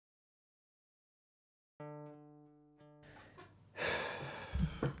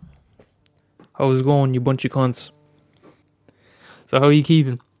How's it going, you bunch of cunts? So how are you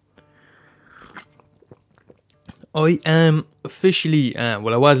keeping? I am officially, I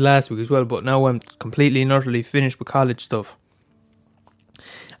was last week as well, but now I'm completely and utterly finished with college stuff.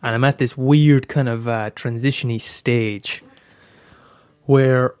 And I'm at this weird kind of transition-y stage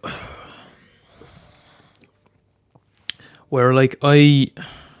where like I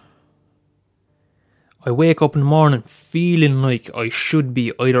wake up in the morning feeling like I should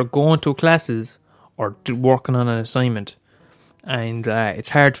be either going to classes or working on an assignment, and it's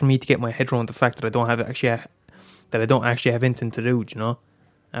hard for me to get my head around the fact that I don't actually have anything to do. You know,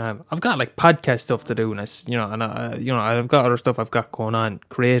 I've got like podcast stuff to do, and I've got other stuff I've got going on,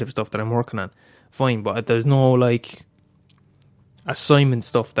 creative stuff that I'm working on. Fine, but there's no like assignment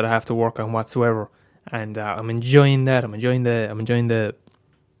stuff that I have to work on whatsoever, and I'm enjoying that. I'm enjoying the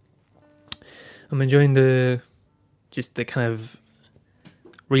just the kind of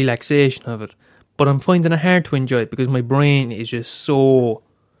relaxation of it. But I'm finding it hard to enjoy it because my brain is just so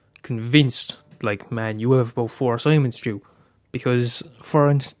convinced. Like, man, you have about 4 assignments due. Because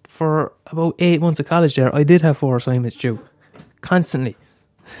for about 8 months of college there, I did have 4 assignments due. Constantly.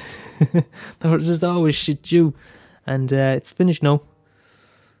 There was just always shit due. And it's finished now.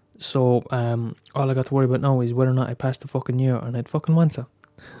 So, all I got to worry about now is whether or not I pass the fucking year, and I'd fucking want to.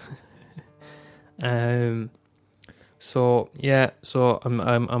 So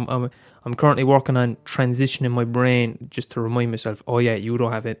I'm currently working on transitioning my brain just to remind myself, oh yeah, you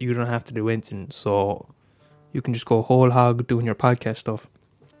don't have to do anything, so you can just go whole hog doing your podcast stuff.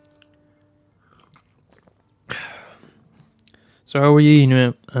 So how are you,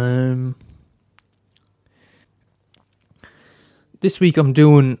 man? This week I'm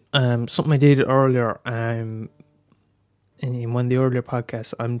doing something I did earlier in one of the earlier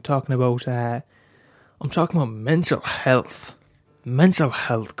podcasts. I'm talking about mental health. Mental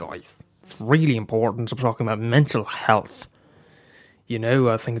health, guys. It's really important. I'm talking about mental health. You know,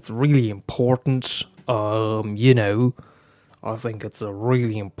 I think it's really important. I think it's a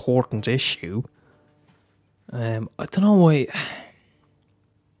really important issue. I don't know why.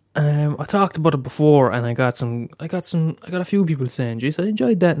 I talked about it before, and I got a few people saying, "Geez, I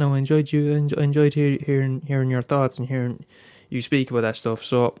enjoyed that. Now I enjoyed hearing your thoughts and hearing you speak about that stuff."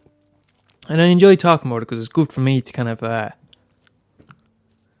 So, and I enjoy talking about it because it's good for me to kind of.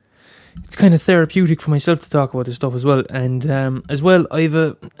 It's kind of therapeutic for myself to talk about this stuff as well, and as well, I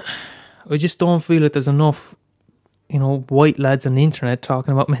just don't feel that there's enough, white lads on the internet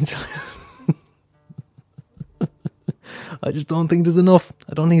talking about mental health. I just don't think there's enough.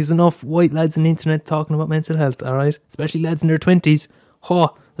 I don't think there's enough white lads on the internet talking about mental health, alright? Especially lads in their 20s.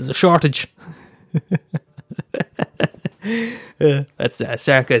 There's a shortage. That's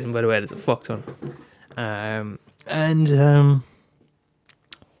sarcasm, by the way. That's a fuck ton.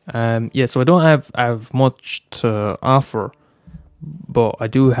 So I don't have much to offer, but I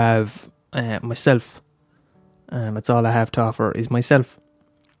do have myself. That's all I have to offer is myself.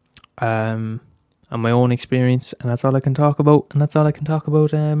 And my own experience, and that's all I can talk about. And that's all I can talk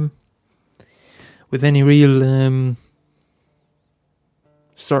about with any real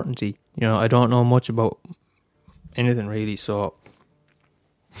certainty. I don't know much about anything really, so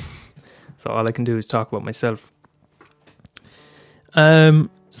all I can do is talk about myself.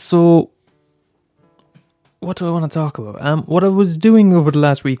 So what do I want to talk about? What I was doing over the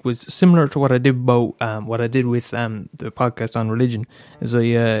last week was similar to what I did with the podcast on religion.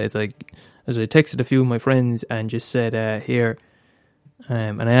 As I texted a few of my friends and just said, and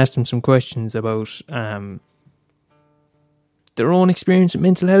I asked them some questions about their own experience with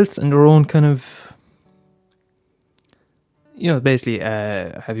mental health and their own kind of, basically,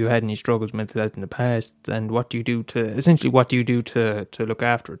 have you had any struggles with mental health in the past, and what do you do to look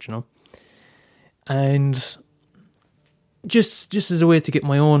after it, And just as a way to get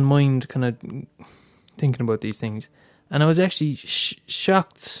my own mind kind of thinking about these things. And I was actually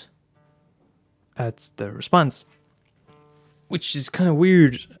shocked at the response, which is kind of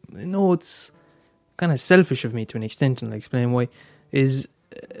weird. It's kind of selfish of me to an extent, and I'll explain why. Is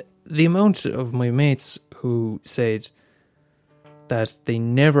the amount of my mates who said that they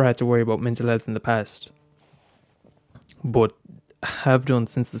never had to worry about mental health in the past, but have done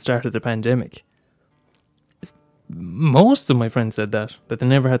since the start of the pandemic. Most of my friends said that they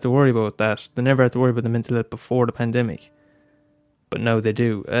never had to worry about that. They never had to worry about the mental health before the pandemic. But now they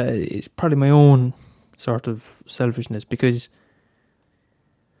do. It's probably my own sort of selfishness because,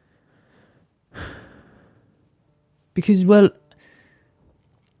 well,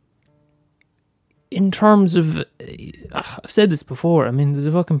 in terms of, I've said this before, I mean, there's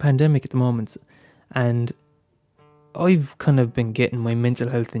a fucking pandemic at the moment, and I've kind of been getting my mental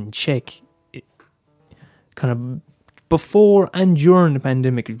health in check kind of before and during the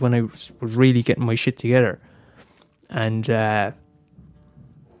pandemic is when I was really getting my shit together. And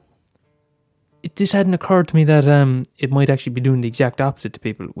this hadn't occurred to me that it might actually be doing the exact opposite to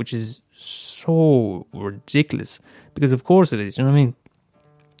people, which is so ridiculous. Because of course it is, you know what I mean?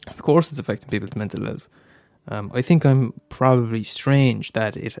 Of course it's affecting people's mental health. I think I'm probably strange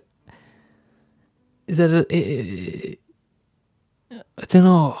that I don't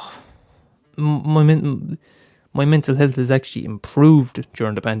know. My mental health has actually improved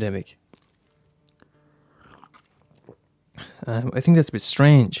during the pandemic. I think that's a bit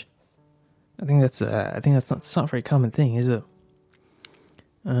strange. I think that's not a very common thing, is it?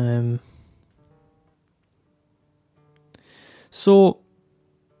 So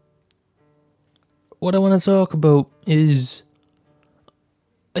what I want to talk about is,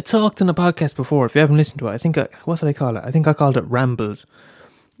 I talked in a podcast before. If you haven't listened to it, what did I call it? I think I called it Rambles.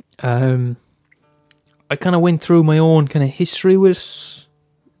 I kind of went through my own kind of history with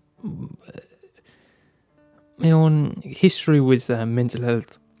mental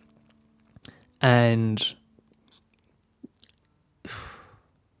health, and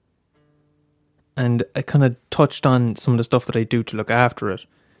I kind of touched on some of the stuff that I do to look after it.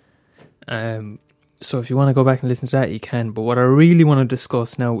 So if you want to go back and listen to that, you can. But what I really want to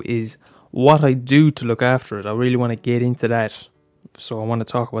discuss now is what I do to look after it. I really want to get into that. So I want to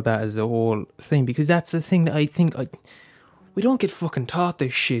talk about that as a whole thing, because that's the thing that I think we don't get fucking taught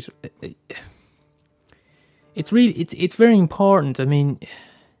this shit. It's very important. I mean,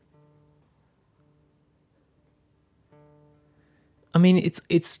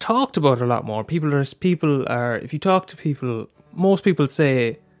 it's talked about a lot more. People are. If you talk to people, most people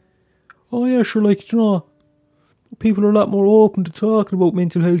say, "Oh yeah, sure, like, you know, people are a lot more open to talking about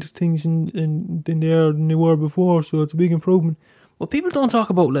mental health things than they were before, so it's a big improvement." But people don't talk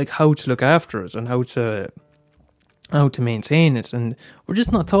about like how to look after it and how to maintain it, and we're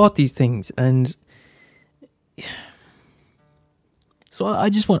just not taught these things. And so I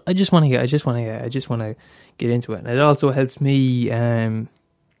just want to get into it, and it also helps me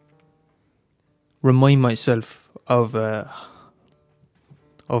remind myself of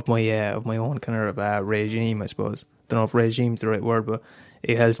my own kind of regime, I suppose. Don't know if regime's the right word, but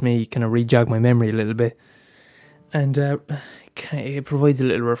it helps me kind of re-jog my memory a little bit, and it provides a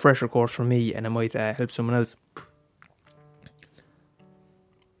little refresher course for me, and it might help someone else.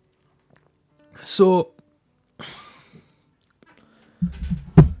 So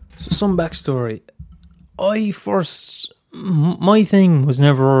some backstory. My thing was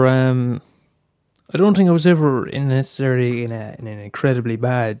never. I don't think I was ever necessarily in an incredibly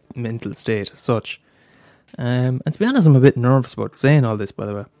bad mental state as such. And to be honest, I'm a bit nervous about saying all this, by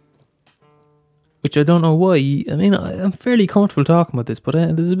the way. Which I don't know why. I mean, I'm fairly comfortable talking about this, but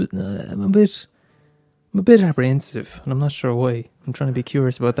I'm a bit apprehensive, and I'm not sure why. I'm trying to be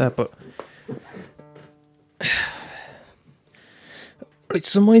curious about that, but right.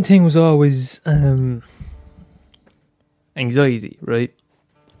 So my thing was always anxiety, right?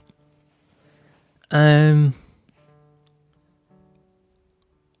 I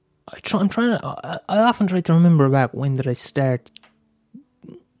often try to remember back, when did I start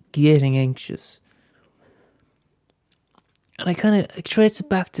getting anxious, and I trace it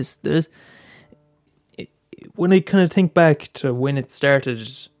back to when I kind of think back to when it started.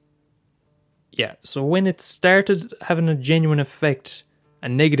 Yeah, so when it started having a genuine effect, a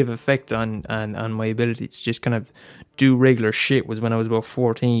negative effect on my ability to just kind of do regular shit, was when I was about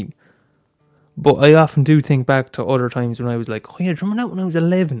 14. But I often do think back to other times when I was like, oh yeah, do you remember that when I was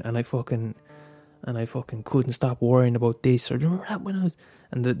 11 and I fucking couldn't stop worrying about this, or do you remember that when I was,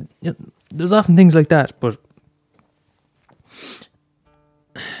 and there's often things like that, but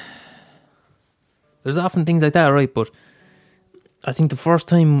there's often things like that, right? But I think the first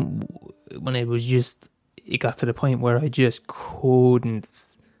time when it got to the point where I just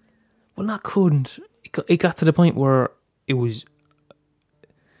couldn't, well, not couldn't, it got to the point where it was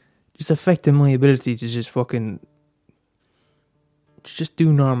just affecting my ability to just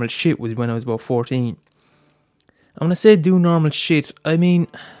do normal shit, was when I was about 14. And when I say do normal shit, I mean, it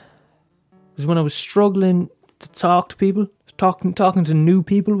was when I was struggling to talk to people. Talking to new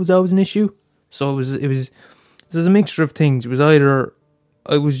people was always an issue. So it was a mixture of things. It was either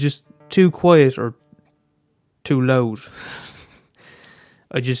I was just too quiet or too loud.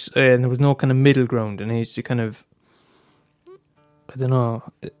 And there was no kind of middle ground, and I used to kind of, I don't know,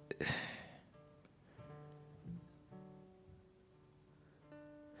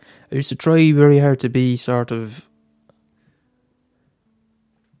 I used to try very hard to be sort of,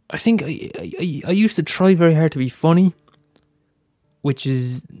 I think I used to try very hard to be funny, which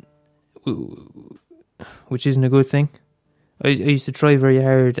is, which isn't a good thing. I used to try very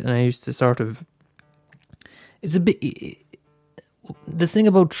hard, and I used to sort of. It's a bit. The thing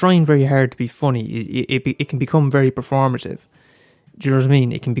about trying very hard to be funny, it can become very performative. Do you know what I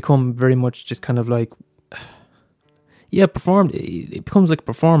mean? It can become very much just kind of like, yeah, it becomes like a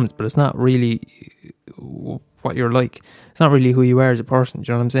performance, but it's not really what you're like. It's not really who you are as a person.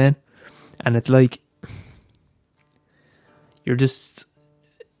 Do you know what I'm saying? And it's like, you're just,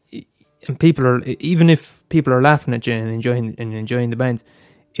 and people are, even if people are laughing at you and enjoying the bands,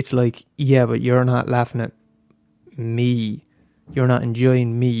 it's like, yeah, but you're not laughing at me. You're not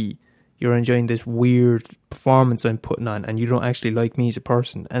enjoying me. You're enjoying this weird performance I'm putting on, and you don't actually like me as a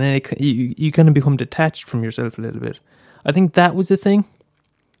person. And then you kind of become detached from yourself a little bit. I think that was the thing.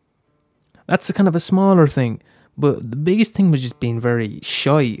 That's a kind of a smaller thing. But the biggest thing was just being very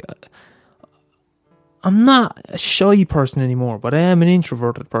shy. I'm not a shy person anymore, but I am an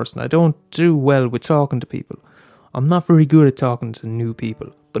introverted person. I don't do well with talking to people. I'm not very good at talking to new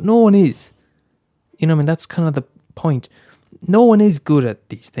people. But no one is. You know what I mean? That's kind of the point. No one is good at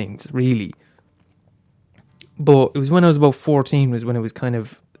these things, really. But it was when I was about 14 was when it was kind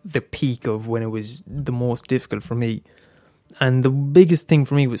of the peak of when it was the most difficult for me. And the biggest thing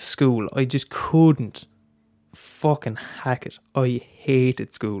for me was school. I just couldn't fucking hack it. I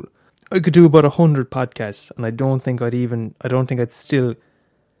hated school. I could do about 100 podcasts, and I don't think I'd still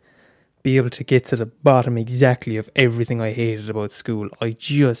be able to get to the bottom exactly of everything I hated about school. I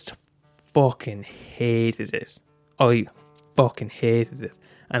just fucking hated it. I fucking hated it.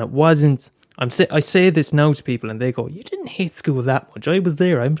 And it wasn't, I say this now to people and they go, you didn't hate school that much. I was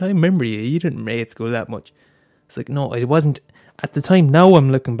there. I remember you didn't hate school that much. It's like, no, it wasn't at the time. Now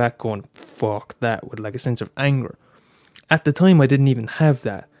I'm looking back going, fuck that, with like a sense of anger. At the time I didn't even have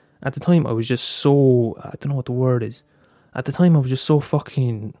that. At the time I was just so, I don't know what the word is. At the time I was just so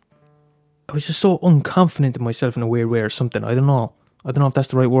fucking, I was just so unconfident in myself in a weird way or something. I don't know if that's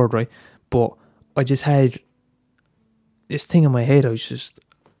the right word, right? But I just had this thing in my head. I was just,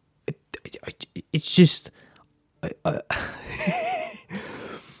 it's just, I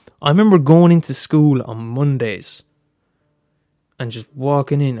remember going into school on Mondays and just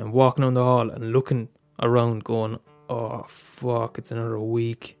walking in and walking down the hall and looking around going, oh fuck, it's another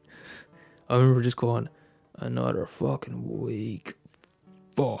week. I remember just going, another fucking week.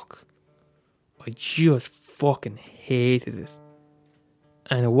 Fuck. I just fucking hated it.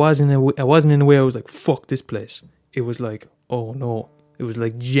 And it wasn't in a way I was like, fuck this place. It was like, oh no. It was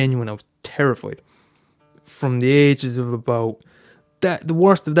like genuine. I was terrified. From the ages of about, that, the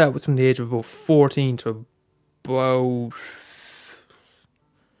worst of that was from the age of about 14 to about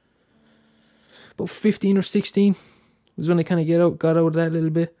 15 or 16 was when I kind of got out of that a little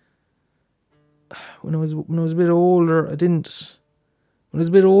bit. When I was a bit older, When I was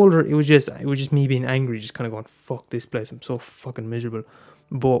a bit older, it was just me being angry, just kind of going, fuck this place, I'm so fucking miserable.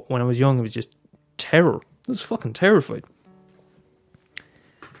 But when I was young, it was just terror. I was fucking terrified.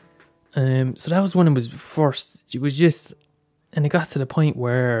 So that was when it was first. It was just, and it got to the point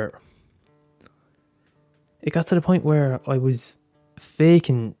where I was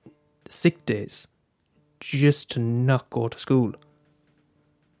faking sick days just to not go to school.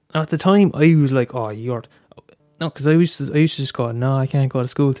 And at the time, I was like, oh, because I used to just go, no, I can't go to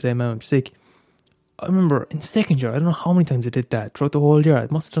school today, man, I'm sick. I remember in second year, I don't know how many times I did that throughout the whole year. I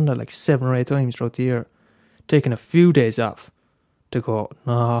must have done that like 7 or 8 times throughout the year, taking a few days off to go,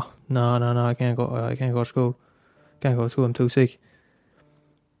 no, I can't go to school. Can't go to school, I'm too sick.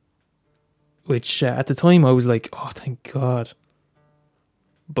 Which at the time I was like, oh, thank God.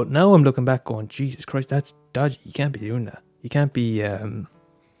 But now I'm looking back going, Jesus Christ, that's dodgy. You can't be doing that. You can't be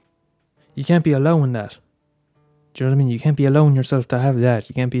allowing that. Do you know what I mean? You can't be allowing yourself to have that.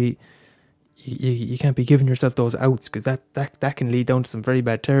 You can't be giving yourself those outs, because that can lead down to some very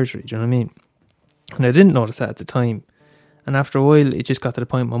bad territory. Do you know what I mean? And I didn't notice that at the time. And after a while, it just got to the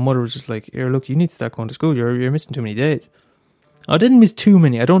point my mother was just like, here, look, you need to start going to school. You're missing too many days. I didn't miss too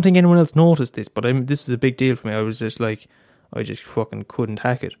many. I don't think anyone else noticed this, but this was a big deal for me. I was just like, I just fucking couldn't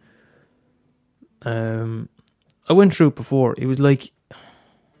hack it. I went through it before. It was like,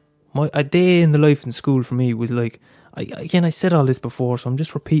 a day in the life in school for me was like, I said all this before, so I'm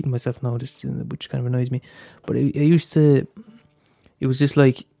just repeating myself now, which kind of annoys me. But it was just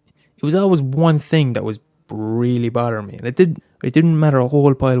like, it was always one thing that was really bothering me, and it didn't matter a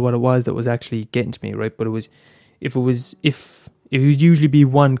whole pile what it was that was actually getting to me, right? But it would usually be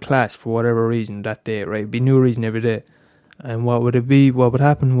one class for whatever reason that day, right? It'd be a new reason every day. And what would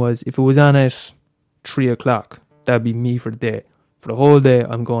happen was, if it was on at 3 o'clock, that'd be me for the day. For the whole day,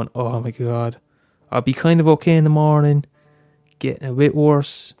 I'm going, oh my God. I'll be kind of okay in the morning, getting a bit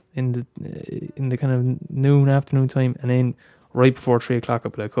worse in the kind of noon, afternoon time, and then right before 3 o'clock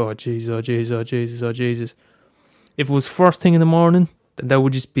I'd be like, oh Jesus, oh Jesus, oh Jesus, oh Jesus. If it was first thing in the morning, then that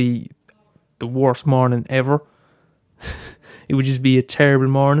would just be the worst morning ever. It would just be a terrible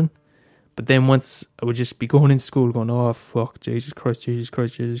morning. But then once I would just be going into school going, oh fuck, Jesus Christ, Jesus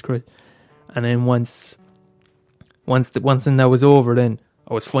Christ, Jesus Christ. And then once then that was over, then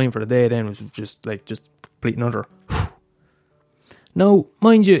I was fine for the day. Then it was just complete and utter. No,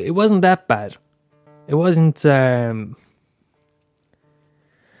 mind you, it wasn't that bad. It wasn't having,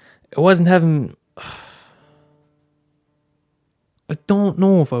 I don't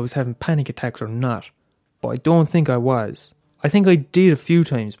know if I was having panic attacks or not, but I don't think I was. I think I did a few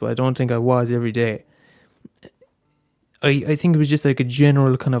times, but I don't think I was every day. I think it was just like a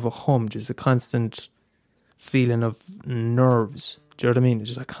general kind of a hum, just a constant feeling of nerves. Do you know what I mean?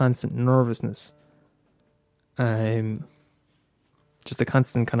 Just a constant nervousness. Just a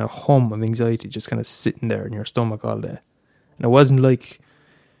constant kind of hum of anxiety just kind of sitting there in your stomach all day. And it wasn't like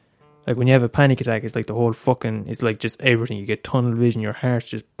when you have a panic attack, it's like the whole fucking, it's like just everything. You get tunnel vision, your heart's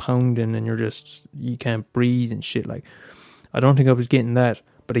just pounding and you can't breathe and shit. Like, I don't think I was getting that.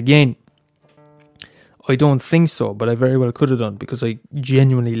 But again, I don't think so, but I very well could have done, because I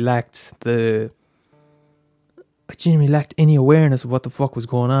genuinely lacked any awareness of what the fuck was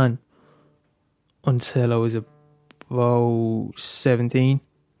going on until I was about 17.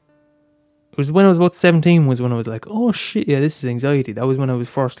 It was when I was about 17 was when I was like, oh shit, yeah, this is anxiety. That was when I was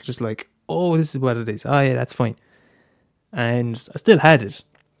first just like, oh, this is what it is. Oh yeah, that's fine. And I still had it.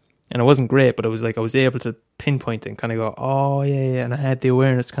 And it wasn't great, but it was like I was able to pinpoint it and kind of go, oh yeah. And I had the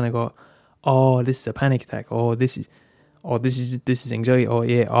awareness to kind of go, oh, this is a panic attack. Oh, this is anxiety. Oh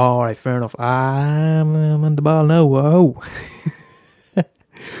yeah, all right, fair enough. I'm on the ball now. Whoa.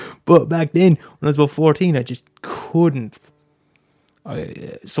 But back then, when I was about 14, I just couldn't.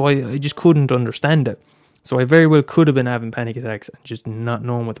 I just couldn't understand it. So I very well could have been having panic attacks and just not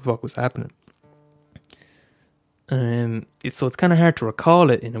knowing what the fuck was happening. So it's kind of hard to recall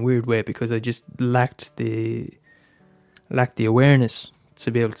it in a weird way, because I just lacked the awareness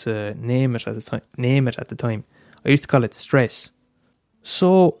to be able to name it at the time. I used to call it stress.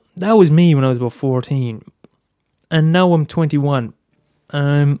 So that was me when I was about 14, and now I'm 21.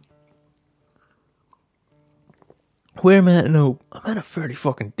 Where am I at now? I'm at a fairly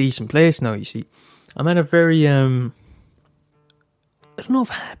fucking decent place now, you see. I'm at a very, I don't know if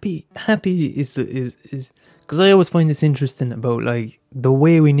happy is, because I always find this interesting about, like, the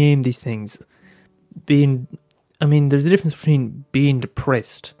way we name these things. There's a difference between being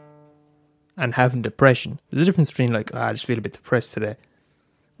depressed and having depression. There's a difference between, like, I just feel a bit depressed today,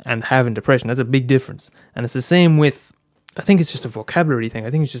 and having depression. That's a big difference. And it's the same with, I think it's just a vocabulary thing.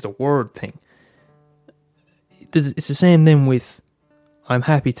 I think it's just a word thing. It's the same then with I'm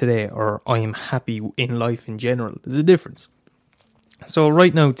happy today, or I am happy in life in general. There's a difference. So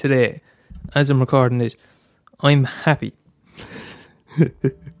right now, today, as I'm recording this, I'm happy.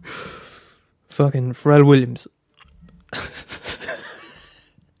 Fucking Pharrell Williams.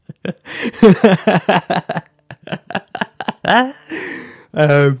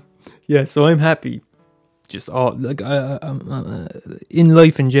 Yeah, so I'm happy. Just all like I'm in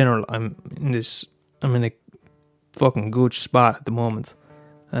life in general. I'm in a fucking good spot at the moment.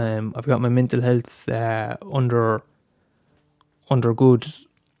 I've got my mental health under good,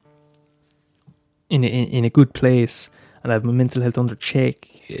 in a good place, and I have my mental health under check.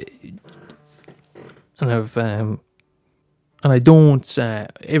 And I don't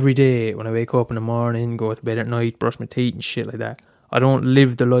every day when I wake up in the morning, go to bed at night, brush my teeth and shit like that. I don't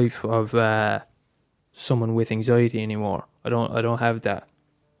live the life of someone with anxiety anymore. I don't have that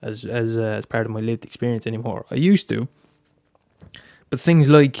as part of my lived experience anymore. I used to, but things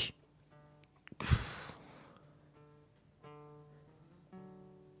like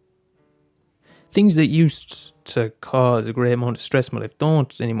things that used to cause a great amount of stress in my life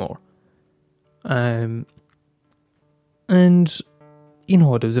don't anymore. And you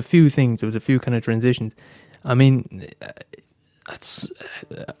know, there was a few things. There was a few kind of transitions. I mean,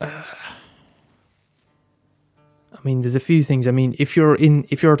 there's a few things. I mean, if you're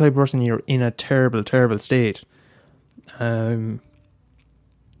a type of person, you're in a terrible, terrible state. You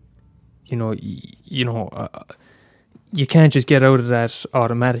can't just get out of that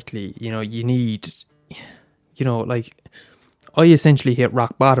automatically. You know, you need, like, I essentially hit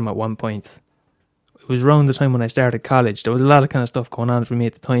rock bottom at one point. It was around the time when I started college. There was a lot of kind of stuff going on for me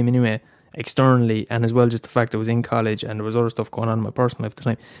at the time anyway, externally, and as well just the fact I was in college and there was other stuff going on in my personal life at the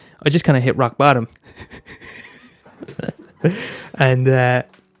time. I just kind of hit rock bottom. And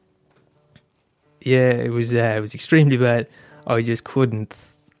it was extremely bad. I just couldn't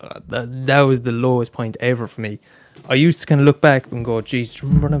that was the lowest point ever for me. I used to kind of look back and go, geez, do you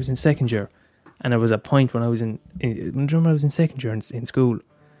remember when I was in second year? And there was a point when I was in second year in school.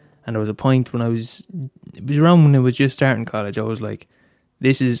 And there was a point when it was around when I was just starting college. I was like,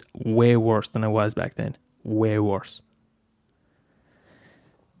 this is way worse than I was back then. Way worse.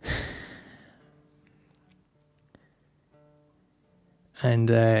 And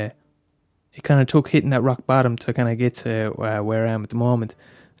it kind of took hitting that rock bottom to kind of get to where I am at the moment.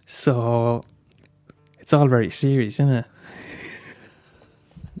 So it's all very serious, isn't it?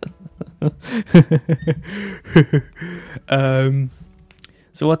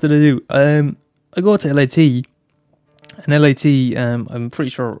 So what did I do? I go to LIT. And LIT, I'm pretty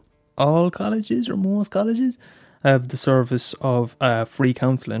sure all colleges or most colleges have the service of free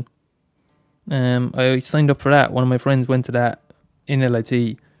counselling. I signed up for that. One of my friends went to that in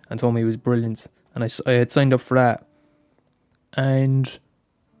LIT and told me it was brilliant. And I had signed up for that. And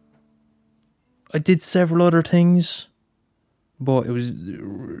I did several other things, but it was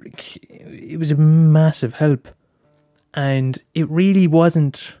a massive help. And it really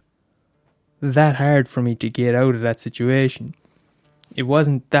wasn't that hard for me to get out of that situation. It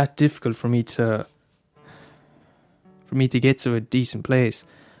wasn't that difficult for me to get to a decent place,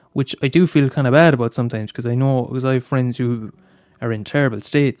 which I do feel kind of bad about sometimes, because I have friends who are in terrible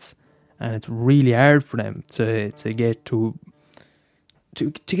states, and it's really hard for them to get to a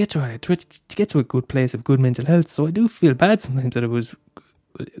good place of good mental health. So I do feel bad sometimes that it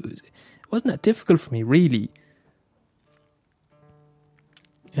wasn't that difficult for me, really.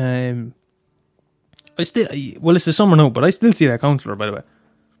 It's the summer now, but I still see that counsellor, by the way.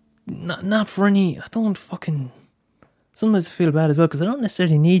 Not for any. I don't fucking. Sometimes I feel bad as well, because I don't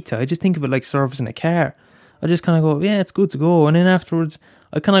necessarily need to. I just think of it like servicing a car. I just kind of go, yeah, it's good to go, and then afterwards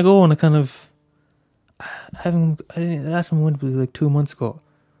I kind of go and I kind of the last time I went was like 2 months ago,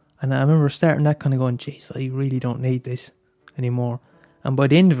 and I remember starting that kind of going, jeez, I really don't need this anymore. And by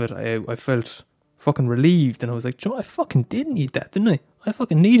the end of it, I felt fucking relieved, and I was like, I fucking did need that, didn't I? I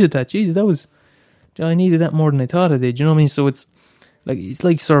fucking needed that. Jesus, I needed that more than I thought I did. You know what I mean? So it's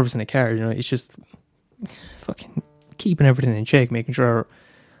like servicing a car. You know, it's just fucking keeping everything in check, making sure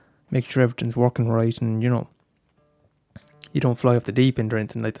everything's working right, and you don't fly off the deep end or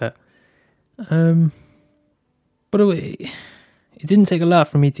anything like that. But it didn't take a lot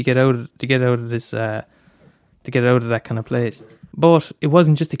for me to get out of that kind of place. But it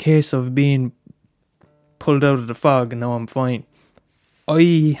wasn't just a case of being pulled out of the fog and now I'm fine.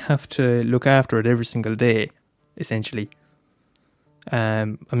 I have to look after it every single day, essentially.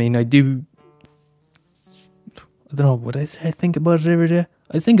 I mean, I don't know, would I say I think about it every day?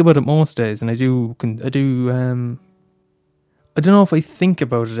 I think about it most days, and I don't know if I think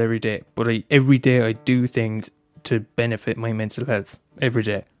about it every day, but every day I do things to benefit my mental health. Every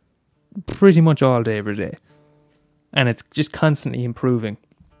day. Pretty much all day, every day. And it's just constantly improving.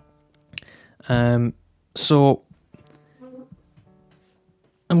 So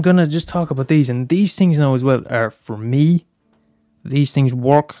I'm going to just talk about these. And these things now as well are for me. These things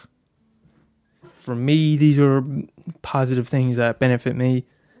work. For me, these are positive things that benefit me.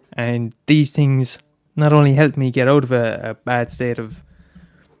 And these things not only helped me get out of a bad state of...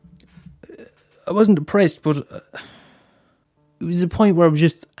 I wasn't depressed, but it was a point where I was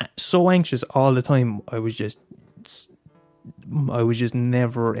just so anxious all the time. I was just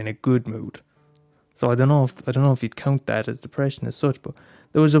never in a good mood. So I don't know if you'd count that as depression as such, but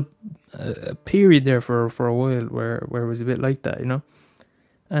there was a period there for a while where it was a bit like that, you know.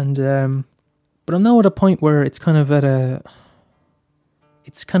 And but I'm now at a point where it's kind of at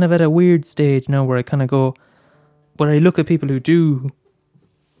a weird stage now, where I kind of go, but I look at people who do,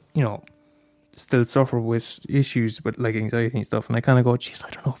 you know, still suffer with issues with like anxiety and stuff, and I kind of go, geez,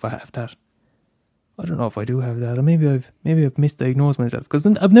 I don't know if I have that. I don't know if I do have that, or maybe I've misdiagnosed myself, because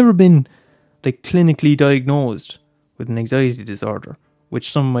I've never been like clinically diagnosed with an anxiety disorder,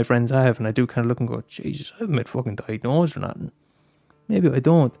 which some of my friends have, and I do kind of look and go, Jesus, I haven't been fucking diagnosed or nothing. Maybe I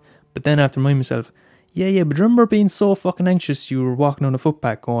don't. But then I have to remind myself, yeah, but remember being so fucking anxious you were walking on a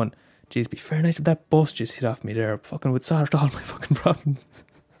footpath going, geez, it'd be fair nice if that bus just hit off me there, fucking would sort all my fucking problems.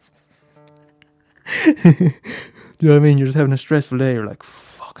 Do you know what I mean? You're just having a stressful day, you're like,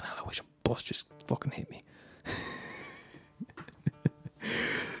 fucking hell, I wish a bus just fucking hit me.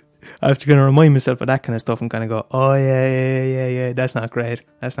 I have to kind of remind myself of that kind of stuff and kind of go, oh yeah, that's not great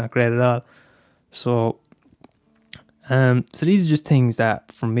at all. So these are just things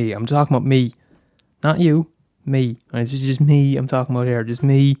that, for me, I'm talking about me, not you, me. It's just me I'm talking about here, just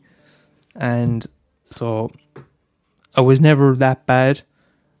me. And so I was never that bad.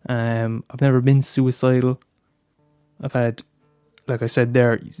 I've never been suicidal. I've had like I said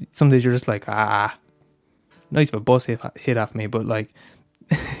there, some days you're just like, nice if a bus hit off me, but like,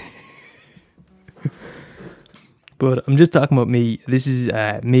 but I'm just talking about me. This is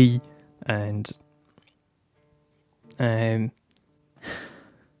me, and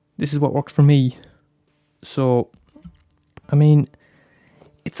this is what worked for me. So, I mean,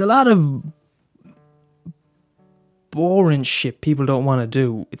 it's a lot of boring shit people don't want to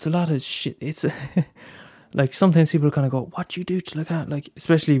do. It's a lot of shit. It's like sometimes people kind of go, "What do you do to look at?" Like,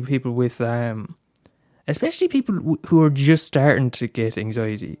 especially people with especially people who are just starting to get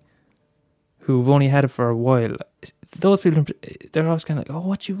anxiety, who've only had it for a while. Those people, they're always kind of like, "Oh,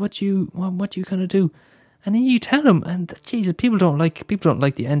 what you kind of do?" And then you tell them, and Jesus, people don't like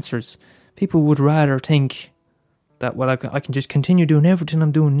the answers. People would rather think that, well, I can just continue doing everything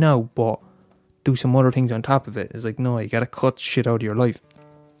I'm doing now, but do some other things on top of it. It's like, no, you gotta cut shit out of your life.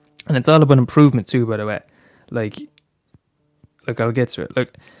 And it's all about improvement too, by the way. Like I'll get to it.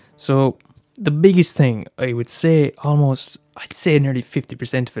 Like, so the biggest thing I would say, I'd say nearly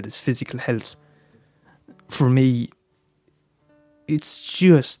 50% of it is physical health. For me, it's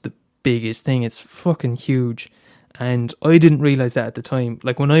just the biggest thing. It's fucking huge. And I didn't realise that at the time.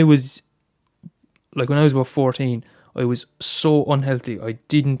 Like when I was about 14, I was so unhealthy. I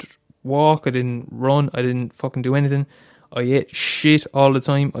didn't walk, I didn't run, I didn't fucking do anything. I ate shit all the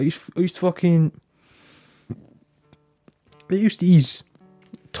time. I used to eat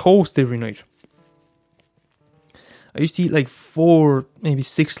toast every night. I used to eat like 4, maybe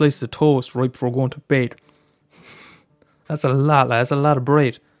 6 slices of toast right before going to bed. That's a lot, lad. That's a lot of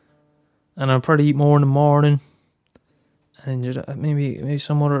bread. And I'll probably eat more in the morning. And just maybe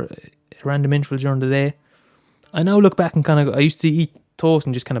some other random interval during the day. I now look back and kind of, I used to eat toast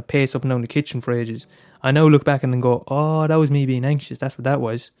and just kind of pace up and down the kitchen for ages. I now look back and then go, oh, that was me being anxious. That's what that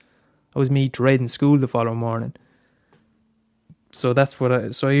was. That was me dreading school the following morning. So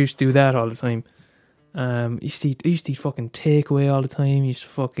I used to do that all the time. I used to eat fucking takeaway all the time. I used to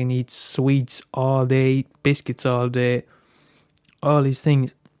fucking eat sweets all day, eat biscuits all day, all these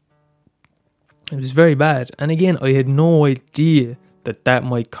things. It was very bad. And again, I had no idea that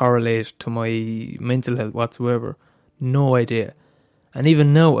might correlate to my mental health whatsoever. No idea. And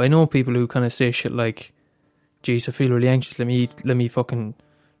even now, I know people who kind of say shit like, geez, I feel really anxious, let me fucking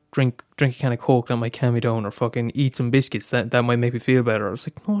drink a can of Coke, that might calm me down, or fucking eat some biscuits, that might make me feel better. I was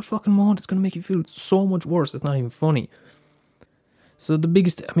like, no, it fucking won't. It's going to make you feel so much worse. It's not even funny. So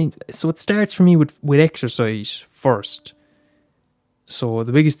it starts for me with exercise first. So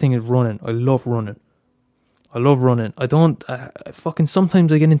the biggest thing is running. I love running. I don't, fucking,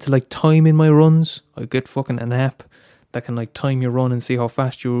 sometimes I get into like timing my runs. I get fucking an app that can like time your run and see how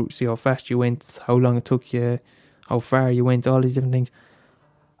fast you went, how long it took you, how far you went, all these different things.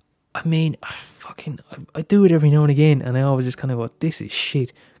 I mean, I do it every now and again, and I always just kind of go, this is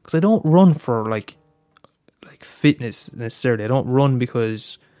shit. Because I don't run for like fitness necessarily. I don't run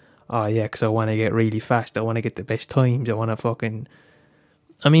because, because I want to get really fast. I want to get the best times. I want to fucking,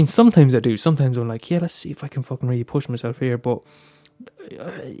 I mean, sometimes I do. Sometimes I'm like, yeah, let's see if I can fucking really push myself here. But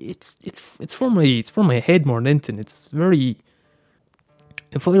it's for my head more than anything. It's very,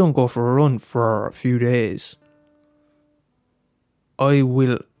 if I don't go for a run for a few days, I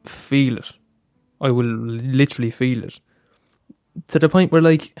will feel it. I will literally feel it. To the point where,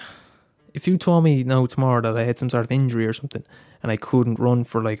 like, if you told me now tomorrow that I had some sort of injury or something and I couldn't run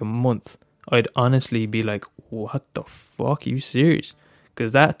for like a month, I'd honestly be like, what the fuck? Are you serious?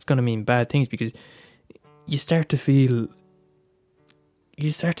 Because that's going to mean bad things, because you start to feel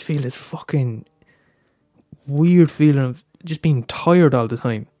this fucking weird feeling of just being tired all the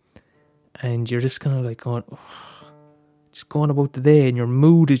time. And you're just kind of like going about the day, and your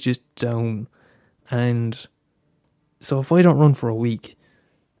mood is just down. And so if I don't run for a week,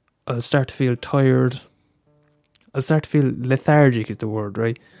 I'll start to feel tired. I'll start to feel lethargic is the word,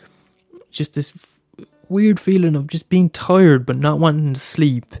 right? Just this weird feeling of just being tired but not wanting to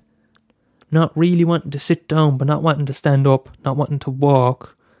sleep. Not really wanting to sit down but not wanting to stand up. Not wanting to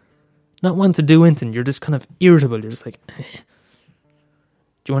walk. Not wanting to do anything. You're just kind of irritable. You're just like, do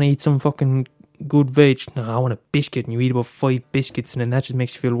you want to eat some fucking good veg? No, I want a biscuit. And you eat about 5 biscuits, and then that just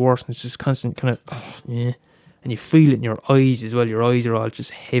makes you feel worse. And it's just constant kind of, yeah. And you feel it in your eyes as well. Your eyes are all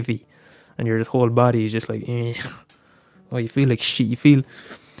just heavy, and your whole body is just like, oh, you feel like shit. You feel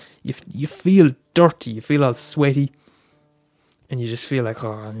dirty. You feel all sweaty, and you just feel like,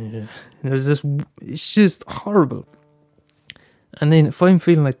 oh, yeah. There's this. It's just horrible. And then if I'm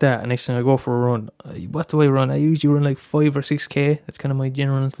feeling like that, and next time I go for a run, what do I run? I usually run like 5 or 6k. That's kind of my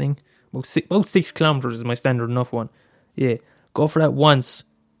general thing. About 6 kilometers is my standard enough one. Yeah, go for that once.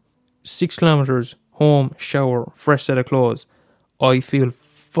 6 kilometers, home, shower, fresh set of clothes. I feel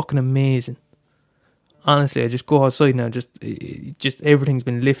fucking amazing. Honestly, I just go outside now. Just everything's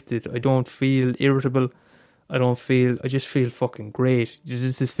been lifted. I don't feel irritable. I just feel fucking great.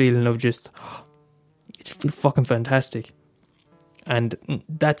 Just this feeling of you just feel fucking fantastic. And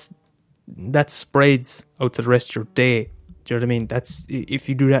that spreads out to the rest of your day. Do you know what I mean? That's, if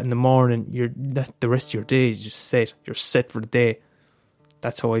you do that in the morning, the rest of your day is just set. You're set for the day.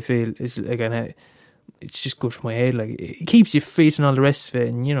 That's how I feel. It's like, it's just good for my head. Like, it keeps you fit and all the rest of it,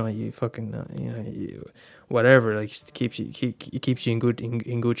 and you fucking whatever. Like, it keeps you in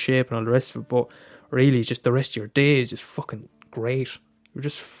good shape and all the rest of it. But really, it's just the rest of your day is just fucking great. You're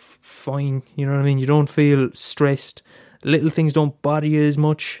just fine. You know what I mean? You don't feel stressed. Little things don't bother you as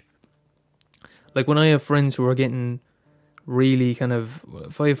much. Like, when I have friends who are getting really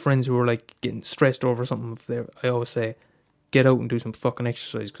if I have friends who are like getting stressed over something, I always say, get out and do some fucking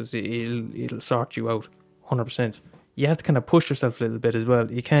exercise, because it'll sort you out 100%. You have to kind of push yourself a little bit as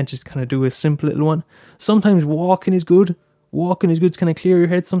well. You can't just kind of do a simple little one. Sometimes walking is good. Walking is good to kind of clear your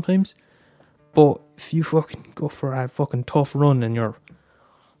head sometimes. But if you fucking go for a fucking tough run and you're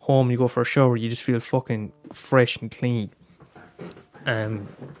home and you go for a shower, you just feel fucking fresh and clean. And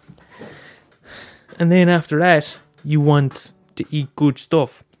then after that, you want to eat good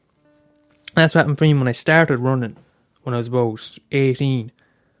stuff. That's what happened for me when I started running. When I was about 18,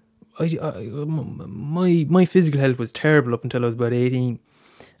 my physical health was terrible up until I was about 18.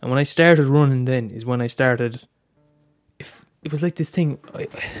 And when I started running, then is when I started. If it was like this thing,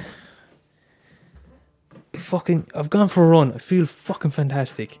 I've gone for a run. I feel fucking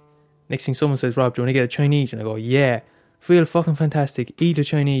fantastic. Next thing someone says, Rob, do you want to get a Chinese? And I go, yeah. Feel fucking fantastic. Eat a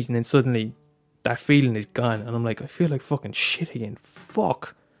Chinese, and then suddenly that feeling is gone, and I'm like, I feel like fucking shit again.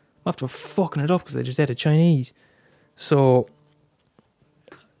 Fuck, I'm after fucking it up because I just ate a Chinese. So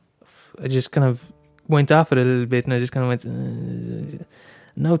I just kind of went off it a little bit, and I just kind of went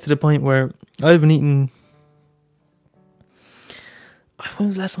now to the point where I haven't eaten. When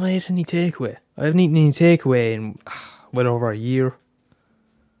was the last time I ate any takeaway? I haven't eaten any takeaway in well over a year.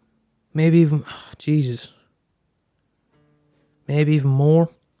 Maybe even maybe even more.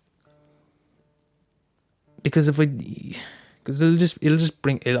 Because it'll just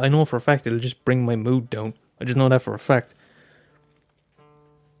bring. I know for a fact it'll just bring my mood down. I just know that for a fact.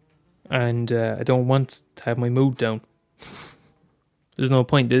 And I don't want to have my mood down. There's no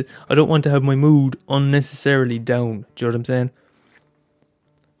point. I don't want to have my mood unnecessarily down. Do you know what I'm saying?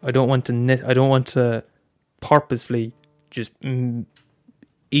 I don't want to purposefully just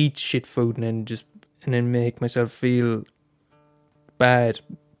eat shit food and then make myself feel bad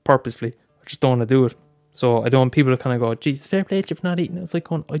purposefully. I just don't want to do it. So I don't want people to kind of go, geez, fair play if not eating. It's like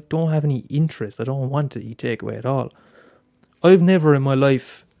going, I don't have any interest. I don't want to eat takeaway at all. I've never in my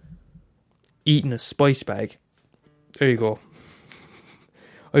life eaten a spice bag. There you go.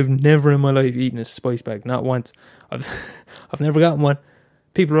 I've never in my life eaten a spice bag. Not once. I've never gotten one.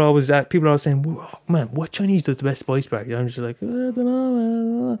 People are always saying, oh, man, what Chinese does the best spice bag? I'm just like, I don't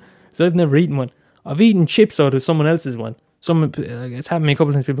know. So I've never eaten one. I've eaten chips out of someone else's one. It's happened to me a couple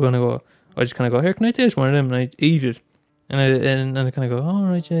of times. People are going to go, I just kind of go, here, can I taste one of them? And I eat it. And I kind of go, all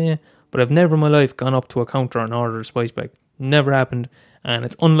right, yeah. But I've never in my life gone up to a counter and ordered a spice bag. Never happened. And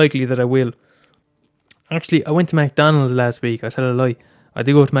it's unlikely that I will. Actually, I went to McDonald's last week. I tell a lie. I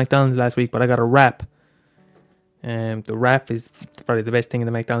did go to McDonald's last week, but I got a wrap. The wrap is probably the best thing in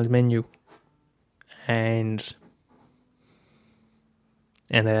the McDonald's menu. And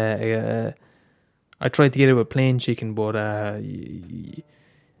I tried to get it with plain chicken, but it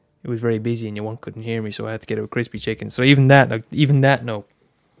was very busy and you couldn't hear me, so I had to get it with crispy chicken. So even that, no.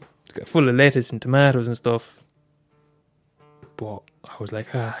 It's got full of lettuce and tomatoes and stuff. But I was like,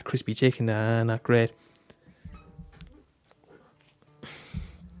 crispy chicken, not great.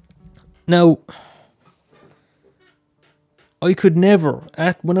 Now, I could never,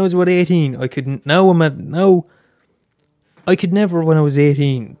 when I was about 18, I could never, when I was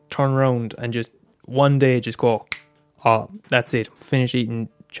 18, turn around and just one day just go, that's it, finish eating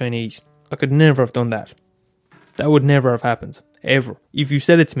Chinese. I could never have done that. That would never have happened, ever. If you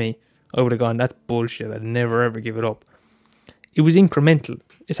said it to me, I would have gone, that's bullshit, I'd never ever give it up. It was incremental.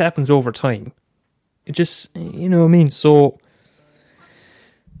 It happens over time. It just, you know what I mean? So,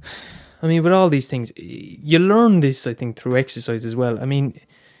 I mean, with all these things, you learn this, I think, through exercise as well. I mean,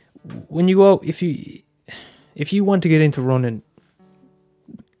 when you go, if you want to get into running,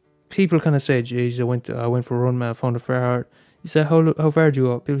 people kind of say, geez, I went for a run, man, I found it very hard. You say, how far do you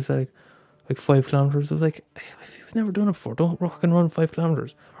go? People say, like 5 kilometers. I was like, if you've never done it before, don't rock and run 5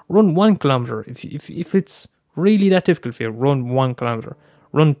 kilometers. Run 1 kilometer. If it's really that difficult for you, run 1 kilometer.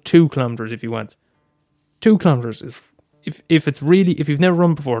 Run 2 kilometers if you want. 2 kilometers is if you've never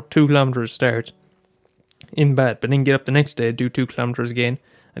run before, 2 kilometers start in bed, but then get up the next day, do 2 kilometers again,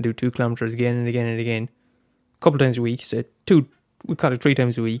 and do 2 kilometers again and again and again, a couple times a week. So we call it 3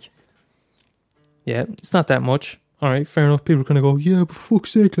 times a week. Yeah, it's not that much. All right, fair enough. People are gonna go, yeah, but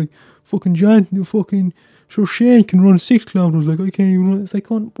fuck's sake, like fucking Jan, sure Shane can run 6 kilometers, like I can't even run. It's like,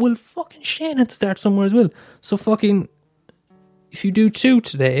 well, fucking Shane had to start somewhere as well. So fucking, if you do 2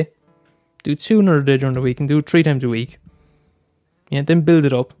 today, do 2 another day during the week, and do it 3 times a week. Yeah, then build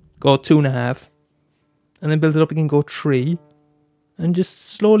it up. Go 2.5, and then build it up again. Go 3, and just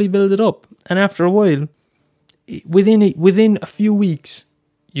slowly build it up. And after a while, within a few weeks,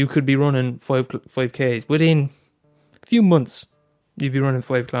 you could be running 5Ks. Within a few months, you'd be running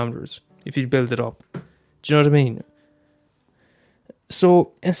 5 kilometers if you build it up. Do you know what I mean?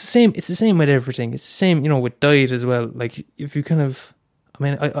 So it's the same with everything. It's the same, with diet as well. Like if you kind of,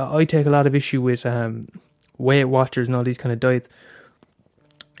 I take a lot of issue with Weight Watchers and all these kind of diets.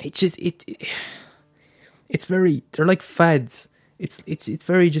 It's just it's very, they're like fads. It's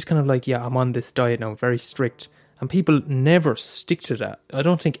very just kind of like, yeah, I'm on this diet now, very strict, and people never stick to that. I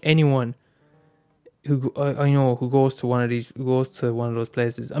don't think anyone who I know who goes to one of those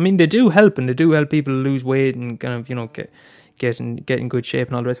places. I mean, they do help, and they do help people lose weight and kind of get in good shape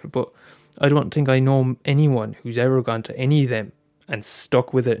and all the rest of it. But I don't think I know anyone who's ever gone to any of them and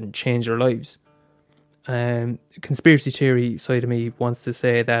stuck with it and changed their lives. Conspiracy theory side of me wants to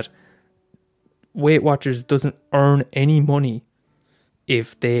say that Weight Watchers doesn't earn any money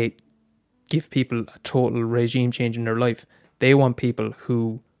if they give people a total regime change in their life. They want people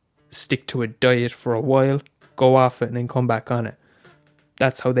who stick to a diet for a while, go off it, and then come back on it.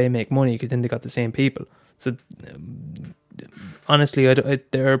 That's how they make money, because then they got the same people. So honestly,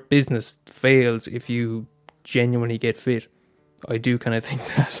 their business fails if you genuinely get fit. I do kind of think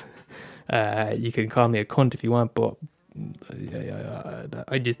that. You can call me a cunt if you want, but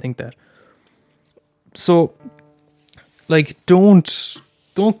I just think that. So, like, don't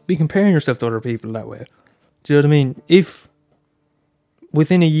be comparing yourself to other people that way. Do you know what I mean? If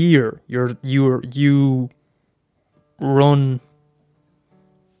within a year you run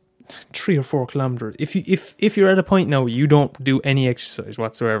 3 or 4 kilometers, if you're at a point now you don't do any exercise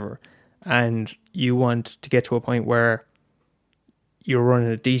whatsoever, and you want to get to a point where you're running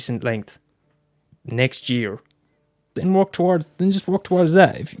a decent length next year, then just work towards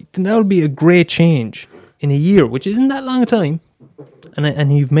that. Then that'll be a great change in a year, which isn't that long a time.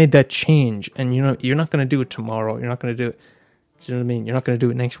 And you've made that change, and you're not going to do it tomorrow. You're not going to do it. Do you know what I mean? You're not going to do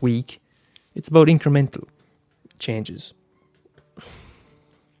it next week. It's about incremental changes. So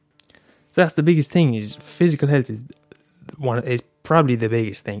that's the biggest thing. Is physical health is probably the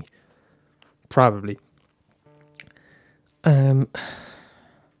biggest thing. Probably. What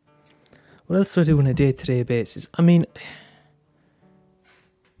else do I do on a day-to-day basis? I mean,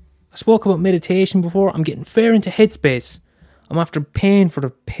 I spoke about meditation before. I'm getting fair into Headspace. I'm after paying for the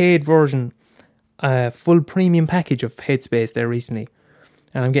paid version, full premium package of Headspace there recently,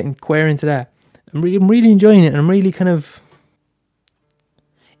 and I'm getting queer into that. I'm really enjoying it, and I'm really kind of.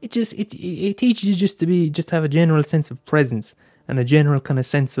 It teaches you just to have a general sense of presence and a general kind of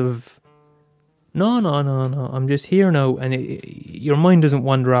sense of. No, I'm just here now, and your mind doesn't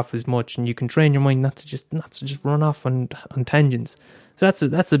wander off as much, and you can train your mind not to just run off on tangents. So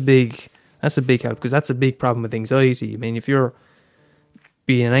that's a big help, because that's a big problem with anxiety. I mean, if you're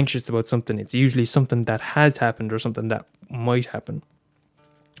being anxious about something, it's usually something that has happened or something that might happen.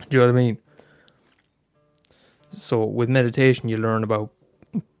 Do you know what I mean? So with meditation, you learn about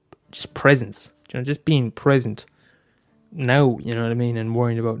just presence, just being present now, you know what I mean, and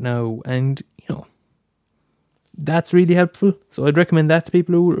worrying about now, and that's really helpful. So I'd recommend that to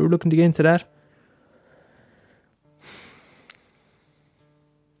people who are looking to get into that.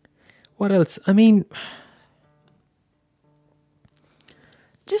 What else? I mean,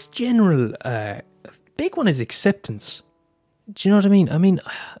 just general, big one is acceptance. Do you know what I mean? I mean,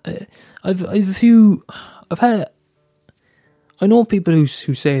 I know people who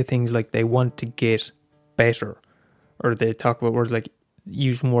say things like they want to get better, or they talk about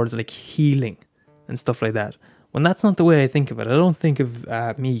using words like healing and stuff like that. When that's not the way I think of it. I don't think of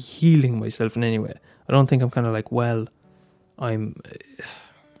me healing myself in any way. I don't think I'm kind of like, well, I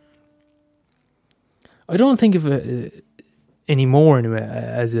don't think of it anymore anyway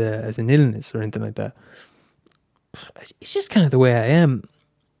as an illness or anything like that. It's just kind of the way I am.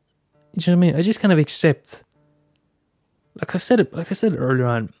 Do you know what I mean? I just kind of accept. Like I said earlier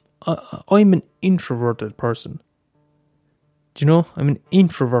on, I'm an introverted person. Do you know? I'm an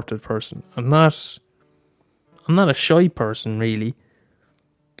introverted person. I'm not a shy person, really.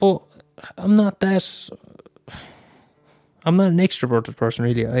 But I'm not that. I'm not an extroverted person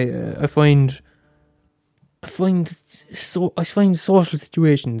really. I find social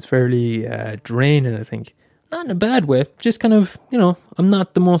situations fairly draining. I think not in a bad way, just kind of I'm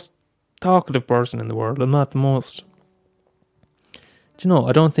not the most talkative person in the world. I'm not the most.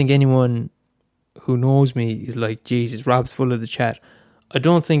 I don't think anyone who knows me is like, Jesus, Rob's full of the chat. I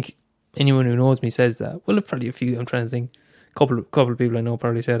don't think anyone who knows me says that. Well, probably a few. I'm trying to think. Couple of people I know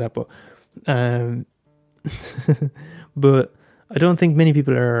probably say that, but but I don't think many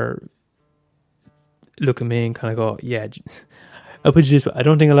people look at me and kind of go, yeah. I'll put it this way. I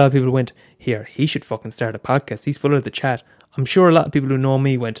don't think a lot of people went, here, he should fucking start a podcast. He's full of the chat. I'm sure a lot of people who know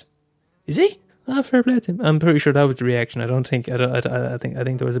me went, is he? Fair play to him. I'm pretty sure that was the reaction. I think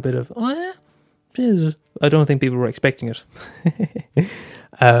there was a bit of, oh yeah, Jesus. I don't think people were expecting it.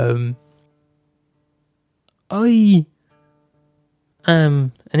 I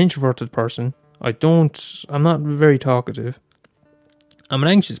am an introverted person. I'm not very talkative. I'm an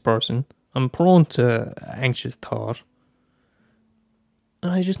anxious person. I'm prone to anxious thought.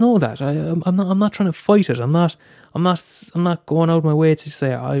 And I just know that. I'm not trying to fight it. I'm not going out of my way to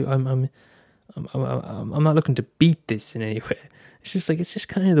say I'm not looking to beat this in any way. It's just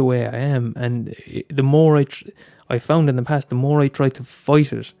kind of the way I am. And the more I found in the past, the more I try to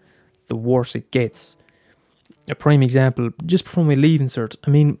fight it, the worse it gets. A prime example, just before my leaving cert,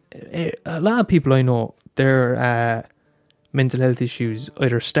 I mean, a lot of people I know, their mental health issues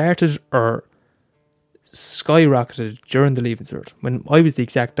either started or skyrocketed during the leaving cert, when I was the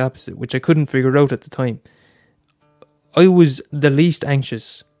exact opposite, which I couldn't figure out at the time. I was the least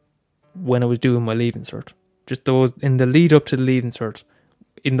anxious when I was doing my leaving cert. Just those, in the lead up to the leaving cert,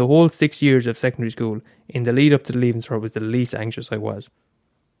 in the whole 6 years of secondary school, in the lead up to the leaving cert was the least anxious I was.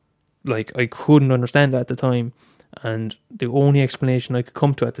 Like, I couldn't understand that at the time, and the only explanation I could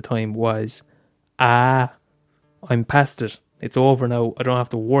come to at the time was, I'm past it. It's over now. I don't have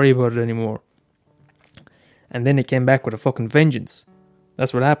to worry about it anymore. And then it came back with a fucking vengeance.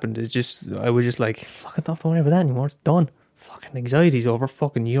 That's what happened. I was just like, fuck, I don't have to worry about that anymore. It's done. Fucking anxiety's over.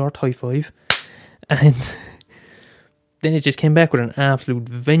 Fucking your high five. And then it just came back with an absolute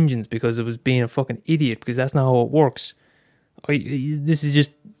vengeance because it was being a fucking idiot, because that's not how it works. This is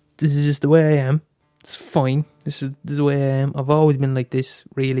just the way I am. It's fine. This is the way I am. I've always been like this,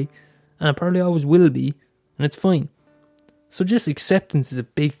 really. And I probably always will be. And it's fine. So just acceptance is a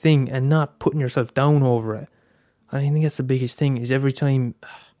big thing, and not putting yourself down over it. I think that's the biggest thing, is every time...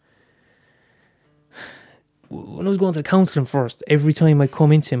 When I was going to counselling first, every time I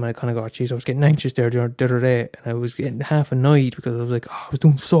come into him, I kind of go, geez, I was getting anxious there the other day, and I was getting half annoyed because I was like, I was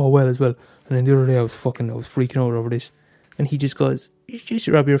doing so well as well. And then the other day I was freaking out over this. And he just goes, geez,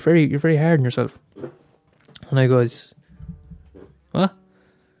 Rob, you're very hard on yourself. And I goes, what?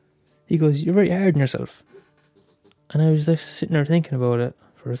 He goes, you're very hard on yourself. And I was like sitting there thinking about it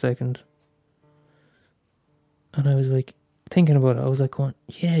for a second. And I was like thinking about it. I was like going,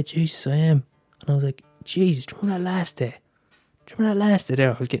 yeah, Jesus, I am. And I was like, Jesus, do you remember that last day? Do you remember that last day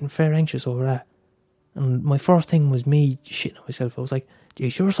there? I was getting fair anxious over that. And my first thing was me shitting on myself. I was like,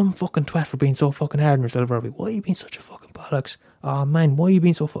 geez, you're some fucking twat for being so fucking hard on yourself, Robbie. Why are you being such a fucking bollocks? Oh man, why are you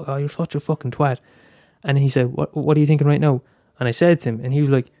being so you're such a fucking twat. And he said, what are you thinking right now? And I said to him, and he was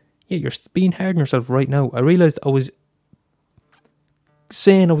like, yeah, you're being hard on yourself right now. I realised I was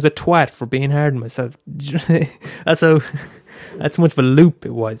saying I was a twat for being hard on myself. That's how much of a loop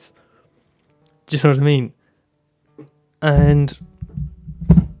it was. Do you know what I mean? And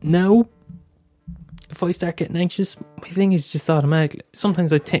now, if I start getting anxious, my thing is just automatically.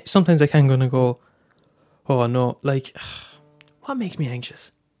 Sometimes I can gonna go, oh no, like, what makes me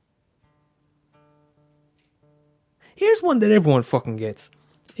anxious? Here's one that everyone fucking gets.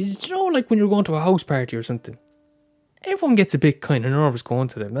 Is, like when you're going to a house party or something, everyone gets a bit kind of nervous going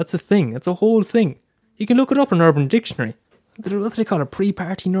to them. That's a thing. That's a whole thing. You can look it up in Urban Dictionary. What do they call it?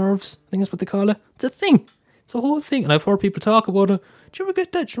 Pre-party nerves? I think that's what they call it. It's a thing. It's a whole thing. And I've heard people talk about it. Do you ever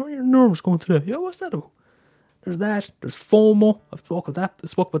get that? You're nervous going to that. Yeah, what's that about? There's that. There's FOMO. I've spoken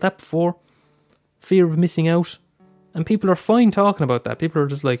about that before. Fear of missing out. And people are fine talking about that. People are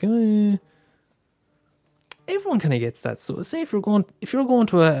just like, Everyone kind of gets that. So say if you're going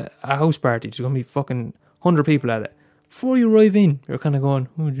to a house party, there's going to be fucking 100 people at it. Before you arrive in, you're kind of going,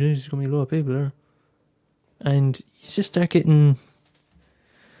 oh jeez, there's going to be a lot of people there. And you just start getting...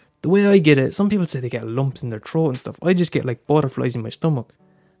 The way I get it, some people say they get lumps in their throat and stuff. I just get like butterflies in my stomach.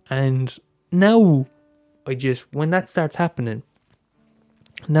 And now, when that starts happening,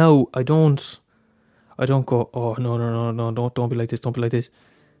 now I don't go, oh no, don't be like this.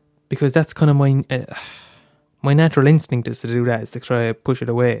 Because that's kind of my natural instinct is to do that, is to try to push it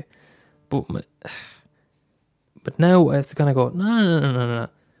away. But But now I have to kind of go, no.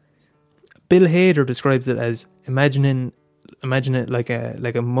 Bill Hader describes it as imagine it like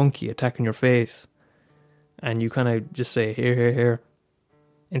a monkey attacking your face, and you kind of just say here,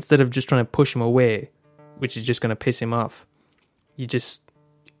 instead of just trying to push him away, which is just going to piss him off. He's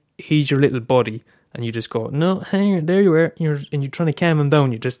your little buddy, and you just go, no, hang on, there you are, and you're trying to calm him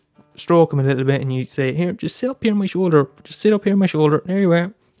down. You just stroke him a little bit, and you say, here, just sit up here on my shoulder, there you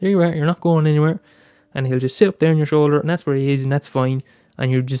are, you're not going anywhere. And he'll just sit up there on your shoulder, and that's where he is, and that's fine.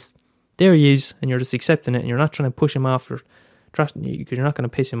 And you're just, there he is, and you're just accepting it, and you're not trying to push him off, because you're not going to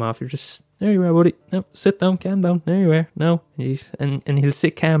piss him off. You're just, there you are, buddy. No, sit down, calm down, there you are. No, and he'll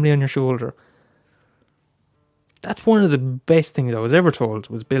sit calmly on your shoulder. That's one of the best things I was ever told,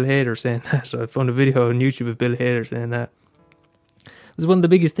 was Bill Hader saying that. I found a video on YouTube of Bill Hader saying that. It was one of the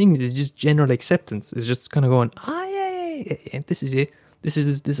biggest things, is just general acceptance. It's just kind of going, yeah, this is it.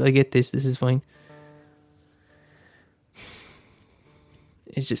 This, I get this is fine.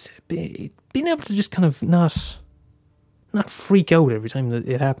 It's just being able to just kind of not freak out every time that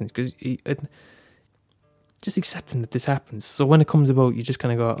it happens, because just accepting that this happens. So when it comes about, you just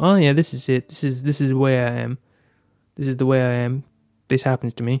kind of go, oh yeah, this is it. This is the way I am. This is the way I am. This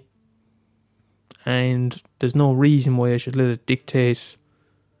happens to me, and there's no reason why I should let it dictate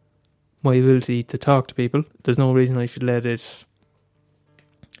my ability to talk to people. There's no reason I should let it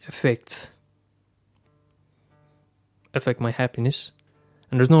affect my happiness.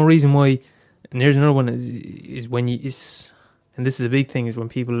 And there's no reason why. And there's another one is when and this is a big thing, is when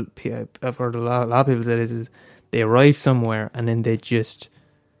people, I've heard a lot of people say this, is they arrive somewhere and then they just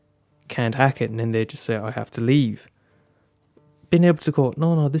can't hack it, and then they just say, I have to leave. Being able to go,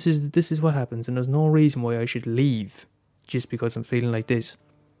 no, this is what happens, and there's no reason why I should leave just because I'm feeling like this.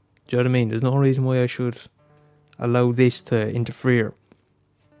 Do you know what I mean? There's no reason why I should allow this to interfere.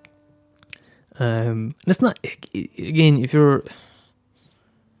 And it's not, again,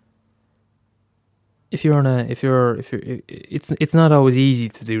 it's not always easy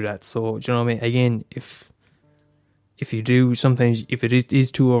to do that. So, do you know what I mean? Again, if you do, sometimes if it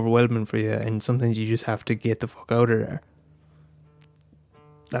is too overwhelming for you, and sometimes you just have to get the fuck out of there,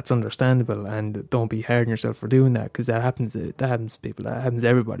 that's understandable, and don't be hard on yourself for doing that, because that happens to people, that happens to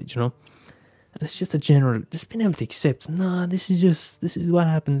everybody, you know. And it's just a general, just being able to accept, this is what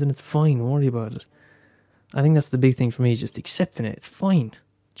happens, and it's fine, don't worry about it. I think that's the big thing for me, is just accepting it. It's fine.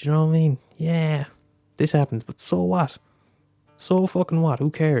 Do you know what I mean? Yeah, this happens, but so what? So fucking what?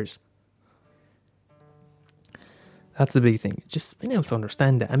 Who cares? That's the big thing. Just being able to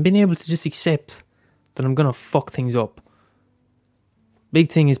understand that, and being able to just accept that I'm gonna fuck things up. Big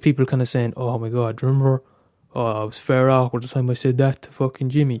thing is people kind of saying, oh my god, do you remember? Oh, I was fair awkward the time I said that to fucking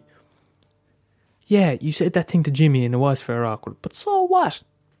Jimmy. Yeah, you said that thing to Jimmy and it was fair awkward, but so what?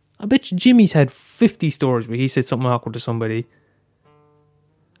 I bet you Jimmy's had 50 stories where he said something awkward to somebody.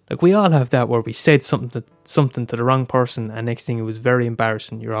 Like, we all have that, where we said something to the wrong person, and next thing it was very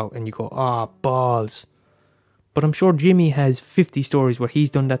embarrassing. You're out and you go, balls. But I'm sure Jimmy has 50 stories where he's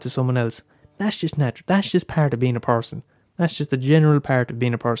done that to someone else. That's just natural. That's just part of being a person. That's just a general part of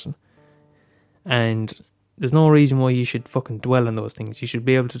being a person. And there's no reason why you should fucking dwell on those things. You should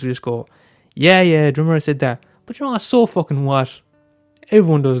be able to just go, yeah, do you remember I said that? But you know what, so fucking what?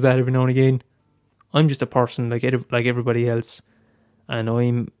 Everyone does that every now and again. I'm just a person like everybody else. And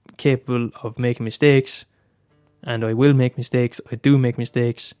I'm capable of making mistakes. And I will make mistakes. I do make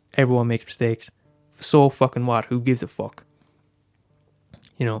mistakes. Everyone makes mistakes. So fucking what? Who gives a fuck?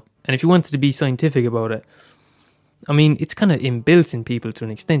 You know? And if you wanted to be scientific about it, I mean, it's kind of inbuilt in people to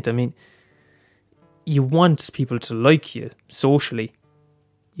an extent. I mean, you want people to like you socially.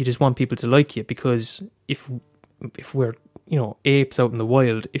 You just want people to like you, because if we're, apes out in the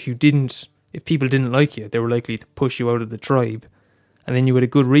wild, if people didn't like you, they were likely to push you out of the tribe, and then you had a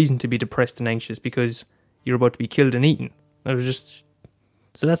good reason to be depressed and anxious because you're about to be killed and eaten.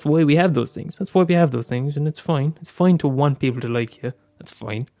 So that's why we have those things. And it's fine. It's fine to want people to like you. That's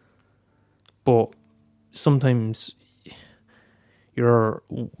fine. But sometimes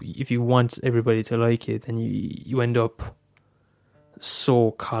if you want everybody to like you, then you end up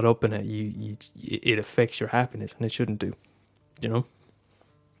so caught up in it, it affects your happiness, and it shouldn't do, you know.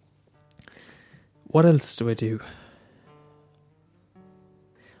 What else do I do?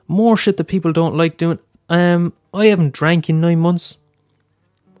 More shit that people don't like doing. I haven't drank in 9 months.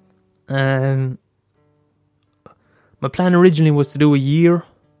 My plan originally was to do a year.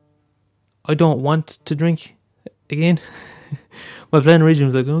 I don't want to drink again. My plan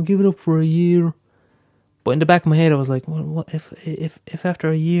originally was like, I'll give it up for a year. But in the back of my head, I was like, well, what if after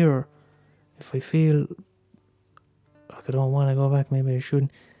a year, if I feel like I don't want to go back, maybe I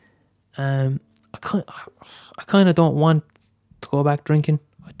shouldn't. I kind of don't want to go back drinking.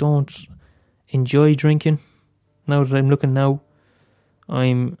 I don't enjoy drinking. Now that I'm looking now,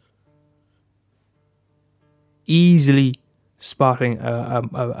 I'm easily spotting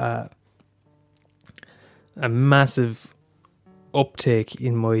a massive uptake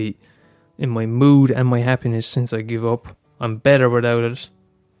in my mood and my happiness since I give up. I'm better without it.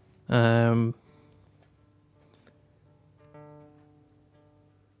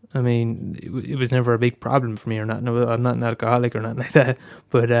 I mean, it was never a big problem for me or not. No, I'm not an alcoholic or nothing like that.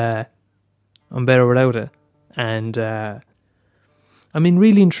 But I'm better without it. And I mean,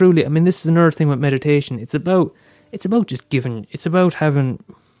 really and truly, I mean, this is another thing with meditation. It's about just giving. It's about having.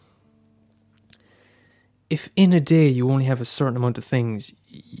 If in a day you only have a certain amount of things,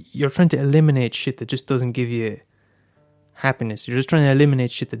 you're trying to eliminate shit that just doesn't give you happiness. You're just trying to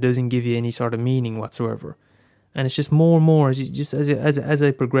eliminate shit that doesn't give you any sort of meaning whatsoever. And it's just more and more as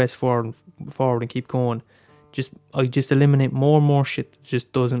I progress forward and keep going, I just eliminate more and more shit that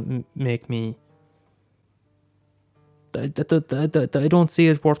just doesn't make me that I don't see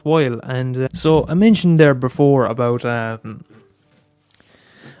as worthwhile. And so I mentioned before about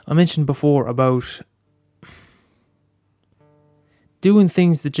doing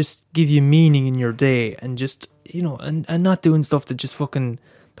things that just give you meaning in your day, and just, you know, and not doing stuff that just fucking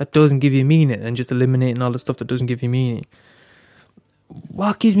that doesn't give you meaning, and just eliminating all the stuff that doesn't give you meaning.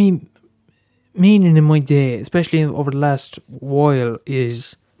 What gives me meaning in my day, especially over the last while,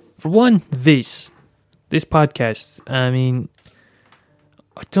 is, for one, this podcast. I mean,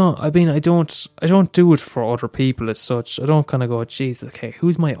 I don't do it for other people as such. I don't kind of go, geez, okay,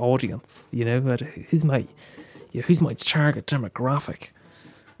 who's my audience? You know, who's my target demographic?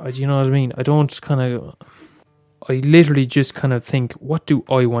 You know what I mean? I literally just kind of think, what do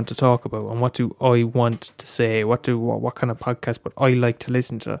I want to talk about, and what do I want to say? What kind of podcast would I like to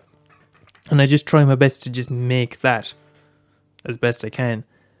listen to? And I just try my best to just make that as best I can.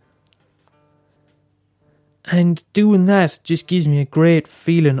 And doing that just gives me a great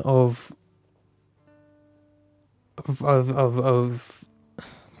feeling of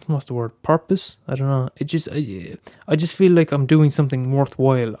what's the word? Purpose? I don't know. I just feel like I'm doing something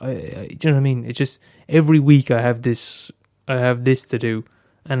worthwhile. Do you know what I mean? It's just every week I have this to do,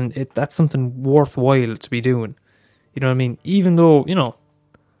 and that's something worthwhile to be doing. You know what I mean? Even though, you know,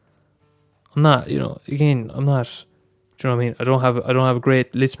 I'm not, you know, again, I'm not. Do you know what I mean? I don't have a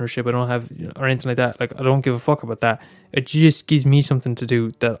great listenership. I don't have, you know, or anything like that. Like, I don't give a fuck about that. It just gives me something to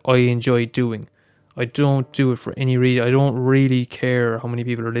do that I enjoy doing. I don't do it for any reason. I don't really care how many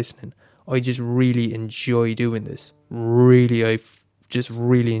people are listening. I just really enjoy doing this. Really, just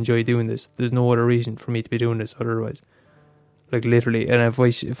really enjoy doing this. There's no other reason for me to be doing this otherwise. Like, literally. And if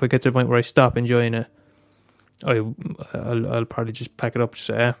I get to the point where I stop enjoying it, I'll probably just pack it up and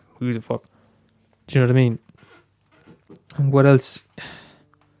say, who the fuck? Do you know what I mean? And what else?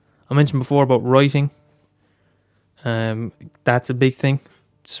 I mentioned before about writing. That's a big thing.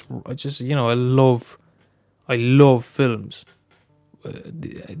 I just, you know, I love films.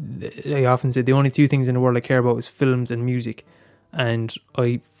 I often say the only two things in the world I care about is films and music, and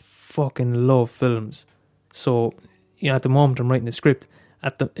I fucking love films. So, you know, at the moment I'm writing a script.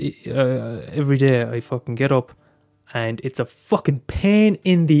 Every day I fucking get up, and it's a fucking pain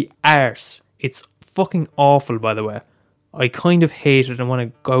in the arse. It's fucking awful, by the way. I kind of hate it and want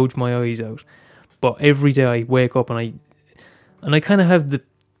to gouge my eyes out. But every day I wake up and I kind of have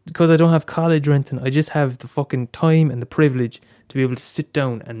because I don't have college or anything, I just have the fucking time and the privilege to be able to sit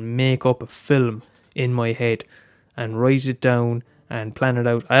down and make up a film in my head and write it down and plan it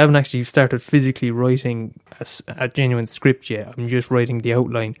out. I haven't actually started physically writing a genuine script yet. I'm just writing the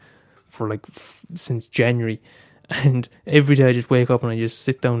outline for like since January. And every day I just wake up and I just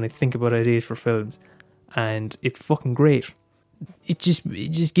sit down and I think about ideas for films. And it's fucking great. It just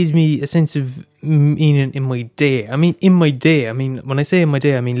gives me a sense of meaning in my day. I mean, in my day. I mean, when I say in my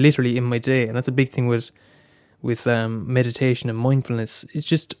day, I mean literally in my day. And that's a big thing with meditation and mindfulness. It's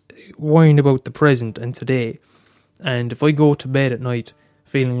just worrying about the present and today. And if I go to bed at night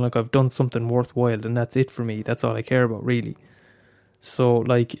feeling like I've done something worthwhile, then that's it for me. That's all I care about, really. So,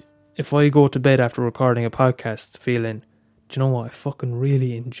 like, if I go to bed after recording a podcast feeling, do you know what? I fucking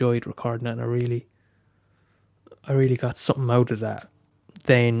really enjoyed recording it, and I really got something out of that,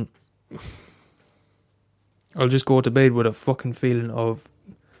 then I'll just go to bed with a fucking feeling of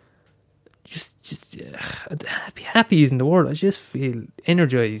just happy isn't the word. I just feel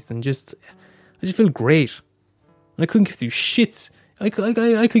energized and I just feel great. And I couldn't give two shits. I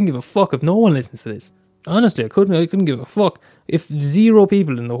couldn't give a fuck if no one listens to this. Honestly, I couldn't give a fuck. If 0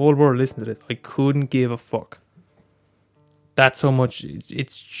 people in the whole world listen to this, I couldn't give a fuck. That's how much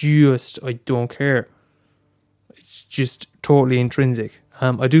it's just, I don't care. It's just totally intrinsic.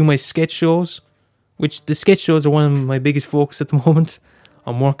 I do my sketch shows, which the sketch shows are one of my biggest focus at the moment.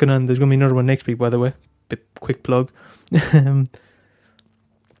 I'm working on, there's going to be another one next week, by the way. Quick plug. I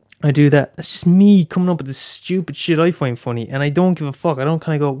do that. It's just me coming up with the stupid shit I find funny, and I don't give a fuck. I don't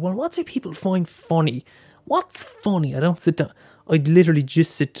kind of go, well, what do people find funny? What's funny? I don't sit down. I literally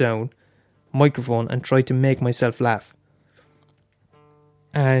just sit down, microphone, and try to make myself laugh.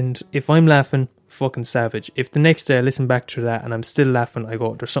 And if I'm laughing, fucking savage. If the next day I listen back to that and I'm still laughing, I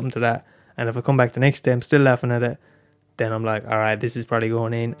go, there's something to that. And if I come back the next day, I'm still laughing at it, then I'm like, alright, this is probably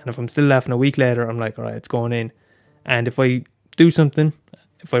going in. And if I'm still laughing a week later, I'm like, alright, it's going in. And if I do something,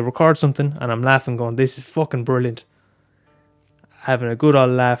 if I record something and I'm laughing going, this is fucking brilliant, having a good old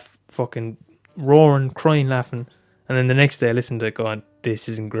laugh, fucking roaring, crying, laughing, and then the next day I listen to it going, this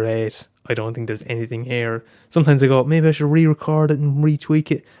isn't great, I don't think there's anything here. Sometimes I go, maybe I should re-record it and retweak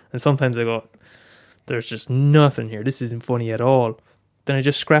it. And sometimes I go, there's just nothing here, this isn't funny at all. Then I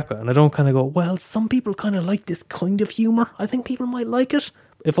just scrap it, and I don't kind of go, well, some people kind of like this kind of humour, I think people might like it.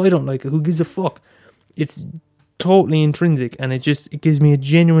 If I don't like it, who gives a fuck? It's totally intrinsic, and it gives me a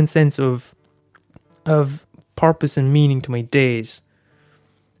genuine sense of purpose and meaning to my days.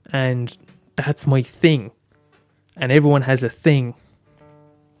 And that's my thing. And everyone has a thing.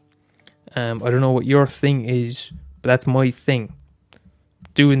 I don't know what your thing is, but that's my thing.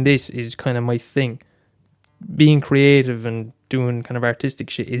 Doing this is kind of my thing. Being creative and doing kind of artistic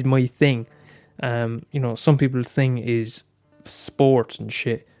shit is my thing. Some people's thing is sport and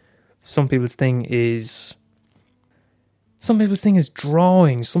shit. Some people's thing is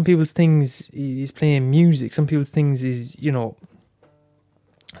drawing. Some people's things is playing music. Some people's things is,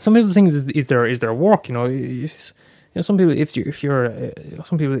 some people's things is their work. Some people, if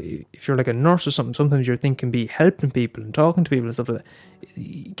you're like a nurse or something, sometimes your thing can be helping people and talking to people and stuff like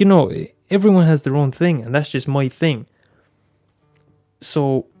that. Everyone has their own thing, and that's just my thing.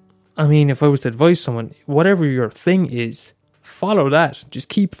 So, I mean, if I was to advise someone, whatever your thing is, follow that. Just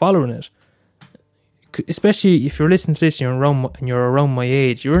keep following it. Especially if you're listening to this and you're around my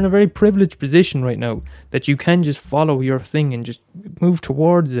age, you're in a very privileged position right now that you can just follow your thing and just move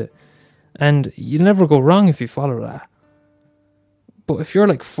towards it. And you'll never go wrong if you follow that. But if you're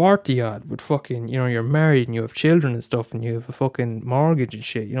like 40 odd with fucking, you're married and you have children and stuff and you have a fucking mortgage and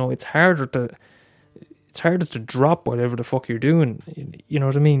shit, it's harder to drop whatever the fuck you're doing. You know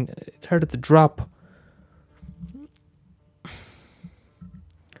what I mean? It's harder to drop.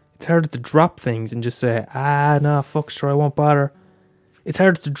 It's harder to drop things and just say, nah, fuck, sure, I won't bother. It's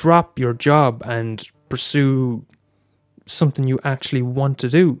harder to drop your job and pursue something you actually want to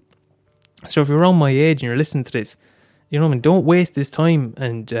do. So if you're around my age and you're listening to this, don't waste this time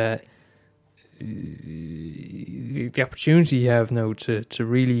and the opportunity you have now to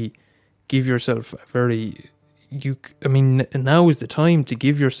really give yourself now is the time to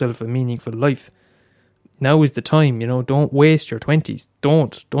give yourself a meaningful life. Now is the time, don't waste your 20s.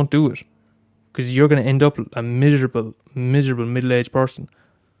 Don't do it. Because you're going to end up a miserable middle-aged person.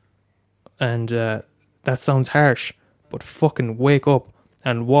 And that sounds harsh, but fucking wake up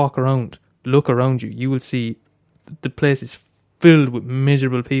and walk around. Look around you. You will see the place is filled with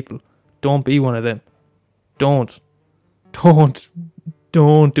miserable people. Don't be one of them. Don't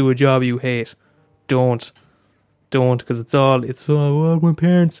do a job you hate. Don't, because it's all, well, my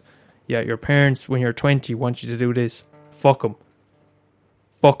parents. Yeah, your parents, when you're 20, want you to do this. Fuck them.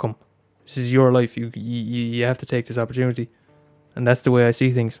 This is your life. You have to take this opportunity. And that's the way I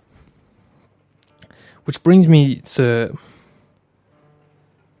see things. Which brings me to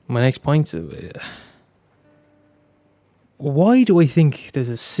my next point. Why do I think there's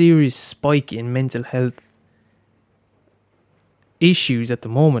a serious spike in mental health issues at the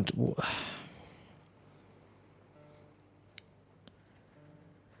moment?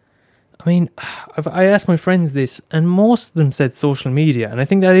 I mean, I asked my friends this, and most of them said social media, and I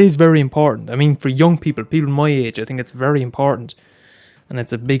think that is very important. I mean, for young people my age, I think it's very important, and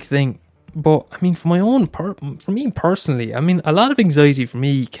it's a big thing. But, I mean, for me personally, I mean, a lot of anxiety for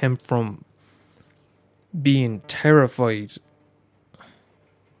me came from being terrified.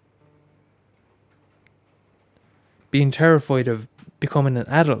 Being terrified of becoming an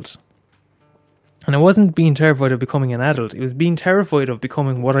adult. And I wasn't being terrified of becoming an adult. It was being terrified of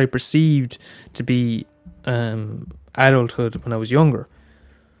becoming what I perceived to be adulthood when I was younger.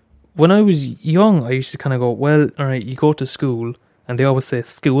 When I was young, I used to kind of go, well, alright, you go to school, and they always say,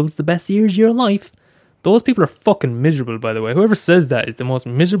 school's the best years of your life. Those people are fucking miserable, by the way. Whoever says that is the most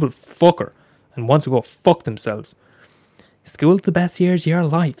miserable fucker and wants to go fuck themselves. School's the best years of your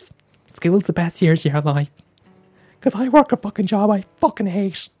life. School's the best years of your life. Because I work a fucking job I fucking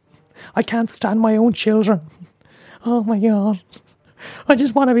hate. I can't stand my own children. Oh my God. I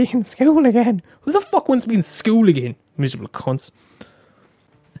just want to be in school again. Who the fuck wants to be in school again? Miserable cunts.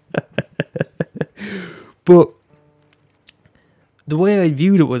 But the way I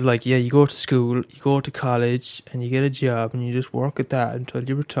viewed it was like, yeah, you go to school, you go to college, and you get a job, and you just work at that until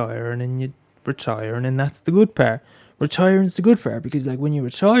you retire, and then you retire, and then that's the good part. Retiring's the good part, because like when you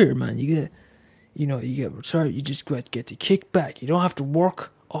retire, man, you get retired, you just get to kick back. You don't have to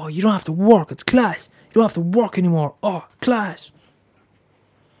work. Oh, you don't have to work. It's class. You don't have to work anymore. Oh, class.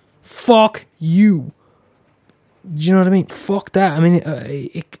 Fuck you. Do you know what I mean? Fuck that. I mean,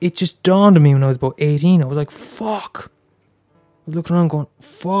 it just dawned on me when I was about 18. I was like, fuck. I was looking around going,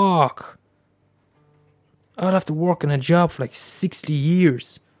 fuck. I'd have to work in a job for like 60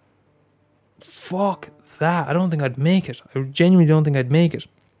 years. Fuck that. I don't think I'd make it. I genuinely don't think I'd make it.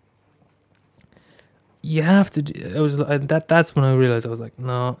 You have to. That's when I realised I was like,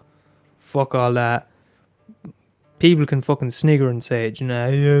 no, fuck all that. People can fucking snigger and say, yeah,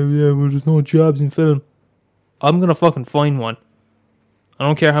 well, there's no jobs in film. I'm gonna fucking find one. I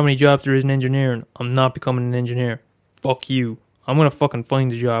don't care how many jobs there is in engineering. I'm not becoming an engineer. Fuck you. I'm gonna fucking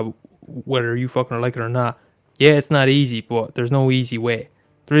find a job, whether you fucking like it or not. Yeah, it's not easy, but there's no easy way.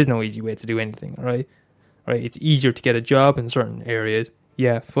 There is no easy way to do anything, alright? Right? It's easier to get a job in certain areas.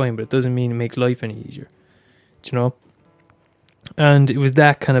 Yeah, fine, but it doesn't mean it makes life any easier. Do you know? And it was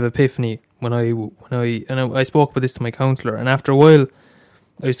that kind of epiphany when I spoke about this to my counsellor, and after a while,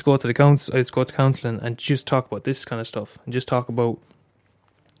 I used to go to counselling and just talk about this kind of stuff, and just talk about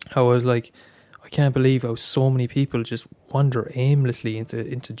how I was like, I can't believe how so many people just wander aimlessly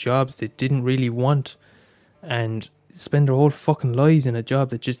into jobs they didn't really want, and spend their whole fucking lives in a job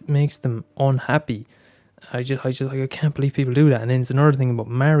that just makes them unhappy. I can't believe people do that. And then there's another thing about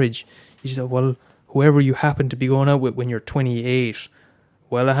marriage. You just say, well, whoever you happen to be going out with when you're 28,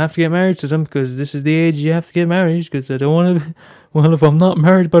 well, I have to get married to them because this is the age you have to get married, because I don't want to. Well, if I'm not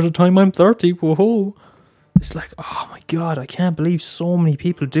married by the time I'm 30, whoa. It's like, oh my God, I can't believe so many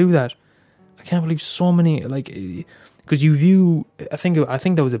people do that. I can't believe so many, like, because you view, I think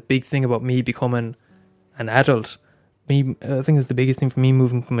that was a big thing about me becoming an adult. I think it's the biggest thing for me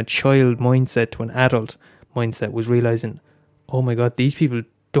moving from a child mindset to an adult mindset was realizing, oh my God, these people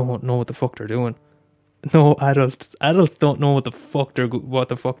don't know what the fuck they're doing. No, adults don't know what the fuck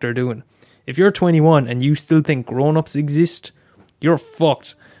they're doing. If you're 21 and you still think grown-ups exist, you're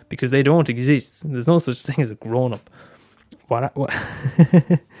fucked, because they don't exist. There's no such thing as a grown-up. What?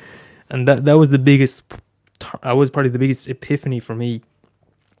 And that was the biggest. That was probably the biggest epiphany for me.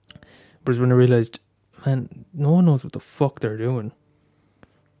 Was when I realized, man, no one knows what the fuck they're doing.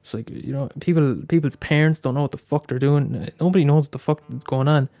 It's like, people's parents don't know what the fuck they're doing. Nobody knows what the fuck is going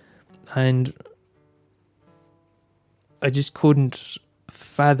on, and I just couldn't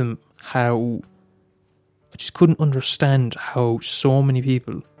fathom how. I just couldn't understand how so many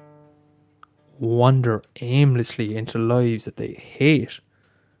people wander aimlessly into lives that they hate.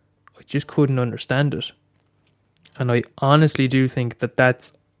 I just couldn't understand it. And I honestly do think that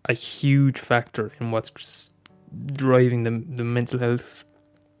that's a huge factor in what's driving the mental health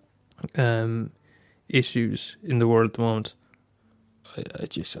issues in the world at the moment. I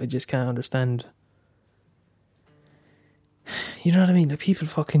just can't understand. You know what I mean? Like, people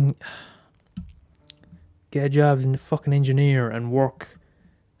fucking get jobs in the fucking engineer and work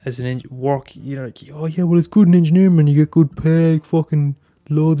as like, oh yeah, well, it's good in engineering, man. You get good pay, fucking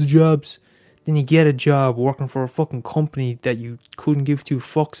loads of jobs. Then you get a job working for a fucking company that you couldn't give two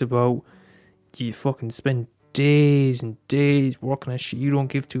fucks about. You fucking spend days and days working on shit you don't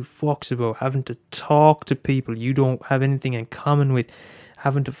give two fucks about, having to talk to people you don't have anything in common with,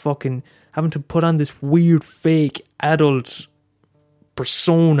 having to put on this weird fake adult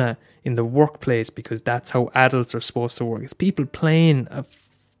persona in the workplace, because that's how adults are supposed to work. It's people people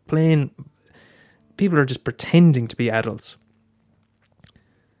are just pretending to be adults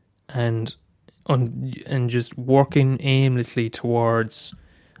and just working aimlessly towards,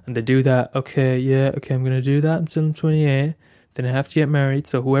 and they do that, okay, I'm going to do that until I'm 28, then I have to get married,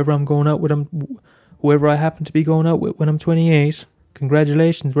 so whoever I happen to be going out with when I'm 28,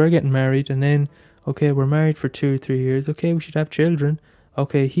 congratulations, we're getting married, and then, okay, we're married for 2 or 3 years, okay, we should have children,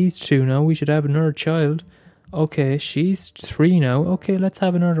 okay, he's 2 now, we should have another child, okay, she's 3 now, okay, let's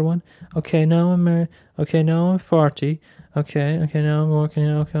have another one, okay, now I'm married, okay, now I'm 40, okay, now I'm working,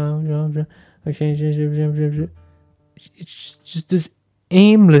 okay, it's just this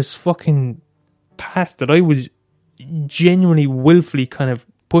aimless fucking path that I was genuinely, willfully kind of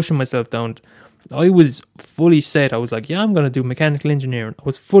pushing myself down. I was fully set. I was like, yeah, I'm going to do mechanical engineering. I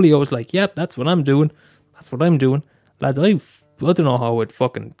was like, yep, that's what I'm doing. That's what I'm doing. Lads, I don't know how I'd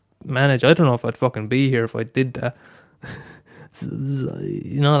fucking manage. I don't know if I'd fucking be here if I did that.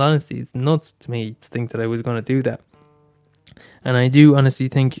 In all honesty, it's nuts to me to think that I was going to do that. And I do honestly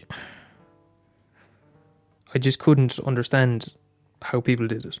think I just couldn't understand how people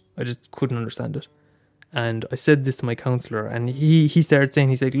did it. I just couldn't understand it. And I said this to my counsellor, and he started saying,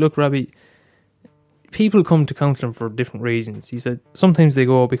 he's like, look, Robbie, people come to counselling for different reasons. He said sometimes they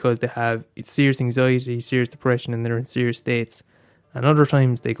go because they have serious anxiety, serious depression, and they're in serious states. And other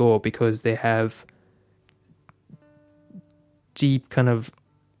times they go because they have deep kind of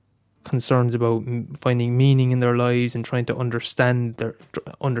concerns about finding meaning in their lives and trying to understand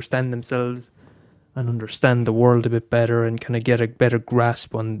themselves and understand the world a bit better and kind of get a better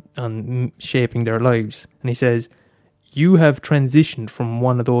grasp on shaping their lives. And he says, you have transitioned from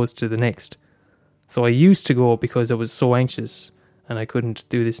one of those to the next. So I used to go because I was so anxious and I couldn't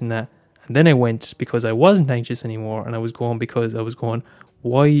do this and that. And then I went because I wasn't anxious anymore, and I was going because I was going,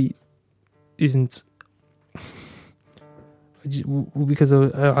 why isn't... Because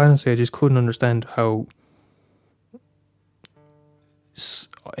honestly, I just couldn't understand how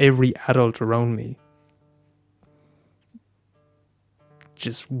every adult around me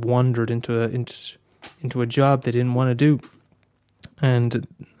just wandered into a job they didn't want to do. And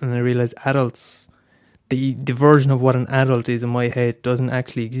I realized adults, the version of what an adult is in my head doesn't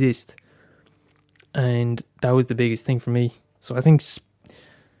actually exist. And that was the biggest thing for me. So I think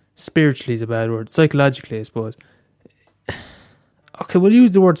spiritually is a bad word. Psychologically, I suppose. Okay, we'll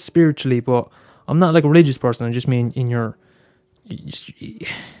use the word spiritually, but I'm not like a religious person. I just mean in your... Right,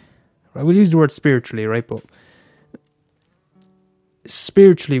 we'll use the word spiritually, right? But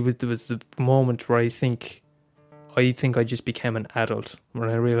spiritually was the moment where I think I just became an adult, when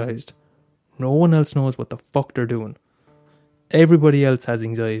I realised no one else knows what the fuck they're doing. Everybody else has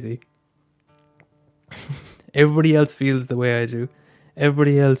anxiety. Everybody else feels the way I do.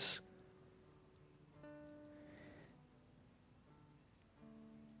 Everybody else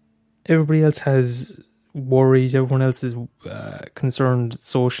has worries. Everyone else is concerned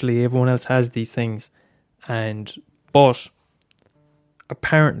socially. Everyone else has these things. But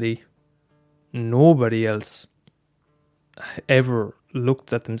apparently nobody else ever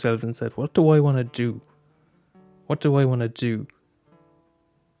looked at themselves and said, what do I want to do? What do I want to do?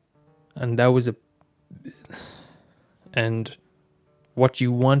 And that was and what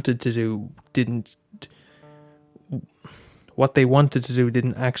you wanted to do what they wanted to do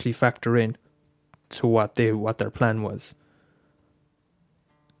didn't actually factor in to what their plan was.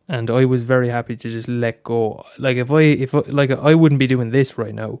 And I was very happy to just let go. Like if I wouldn't be doing this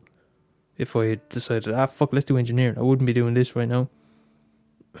right now if I had decided, fuck, let's do engineering. I wouldn't be doing this right now.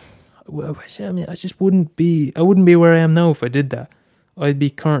 I mean, I wouldn't be where I am now if I did that. I'd be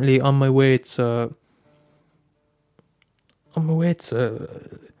currently on my way to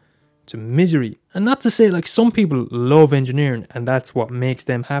misery. And not to say, like, some people love engineering and that's what makes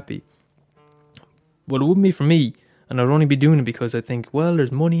them happy. But it wouldn't be for me, and I'd only be doing it because I think, well,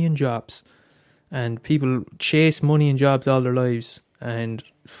 there's money in jobs. And people chase money and jobs all their lives, and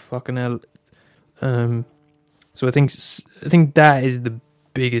fucking hell. So I think that is the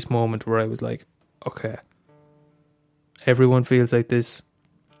biggest moment where I was like, okay, everyone feels like this.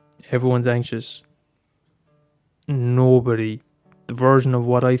 Everyone's anxious. The version of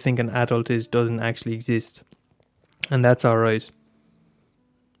what I think an adult is doesn't actually exist. And that's alright.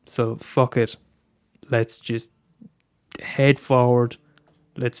 So fuck it. Let's just head forward.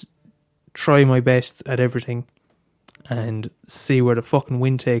 Let's try my best at everything and see where the fucking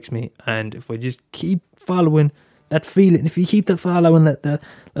wind takes me. And if I just keep following that feeling, if you keep following the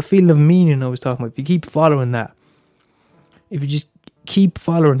feeling of meaning I was talking about, if you keep following that, if you just keep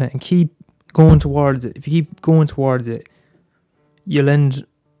following it and keep going towards it, if you keep going towards it, you'll end...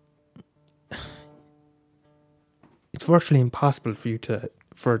 It's virtually impossible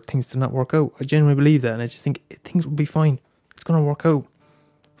for things to not work out. I genuinely believe that, and I just think things will be fine. It's going to work out.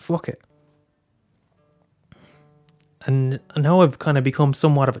 Fuck it. And now I've kind of become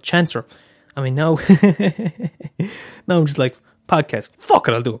somewhat of a chancer. I mean, now I'm just like, podcast. Fuck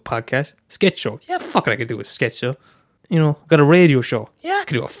it, I'll do a podcast. Sketch show. Yeah, fuck it, I could do a sketch show. You know, got a radio show. Yeah, I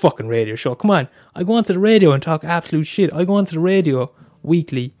could do a fucking radio show. Come on. I go onto the radio and talk absolute shit. I go onto the radio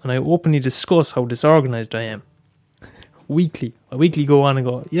weekly and I openly discuss how disorganised I am. Weekly. I weekly go on and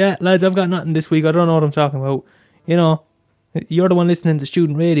go, yeah, lads, I've got nothing this week. I don't know what I'm talking about. You know, you're the one listening to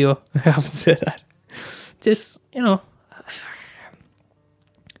student radio. I haven't said that. Just, you know,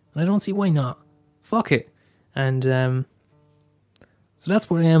 I don't see why not. Fuck it. And so that's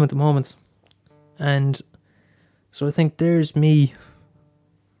where I am at the moment. And so I think there's me.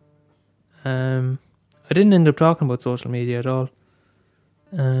 I I didn't end up talking about social media at all.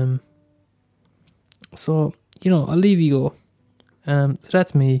 So, I'll leave you go. So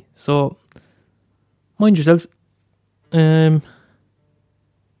that's me. So, mind yourselves. Don't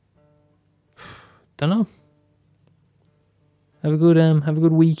know. Have a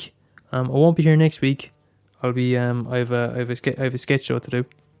good week. I won't be here next week. I'll be I have a sketch show to do.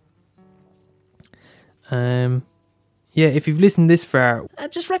 Yeah, if you've listened this far,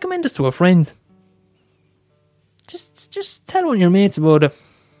 just recommend us to a friend. Just tell one of your mates about it.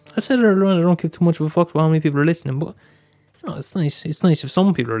 I said earlier on, I don't give too much of a fuck about how many people are listening, but it's nice. It's nice if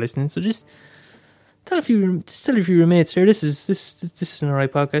some people are listening. So just tell a few of your mates here. This is an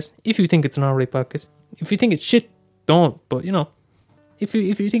alright podcast. If you think it's an alright podcast, if you think it's shit, don't. But if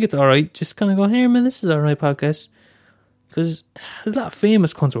you think it's alright, just kind of go, hey man, this is alright podcast. Because there's a lot of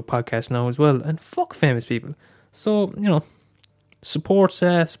famous cunts with podcasts now as well, and fuck famous people. So support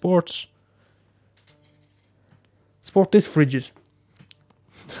sports. Support this frigid.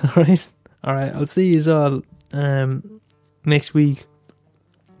 Alright. I'll see you all next week.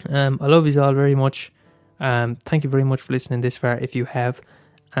 I love you all very much. Thank you very much for listening this far if you have.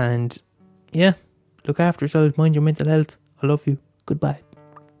 And yeah, look after yourselves, mind your mental health. I love you. Goodbye.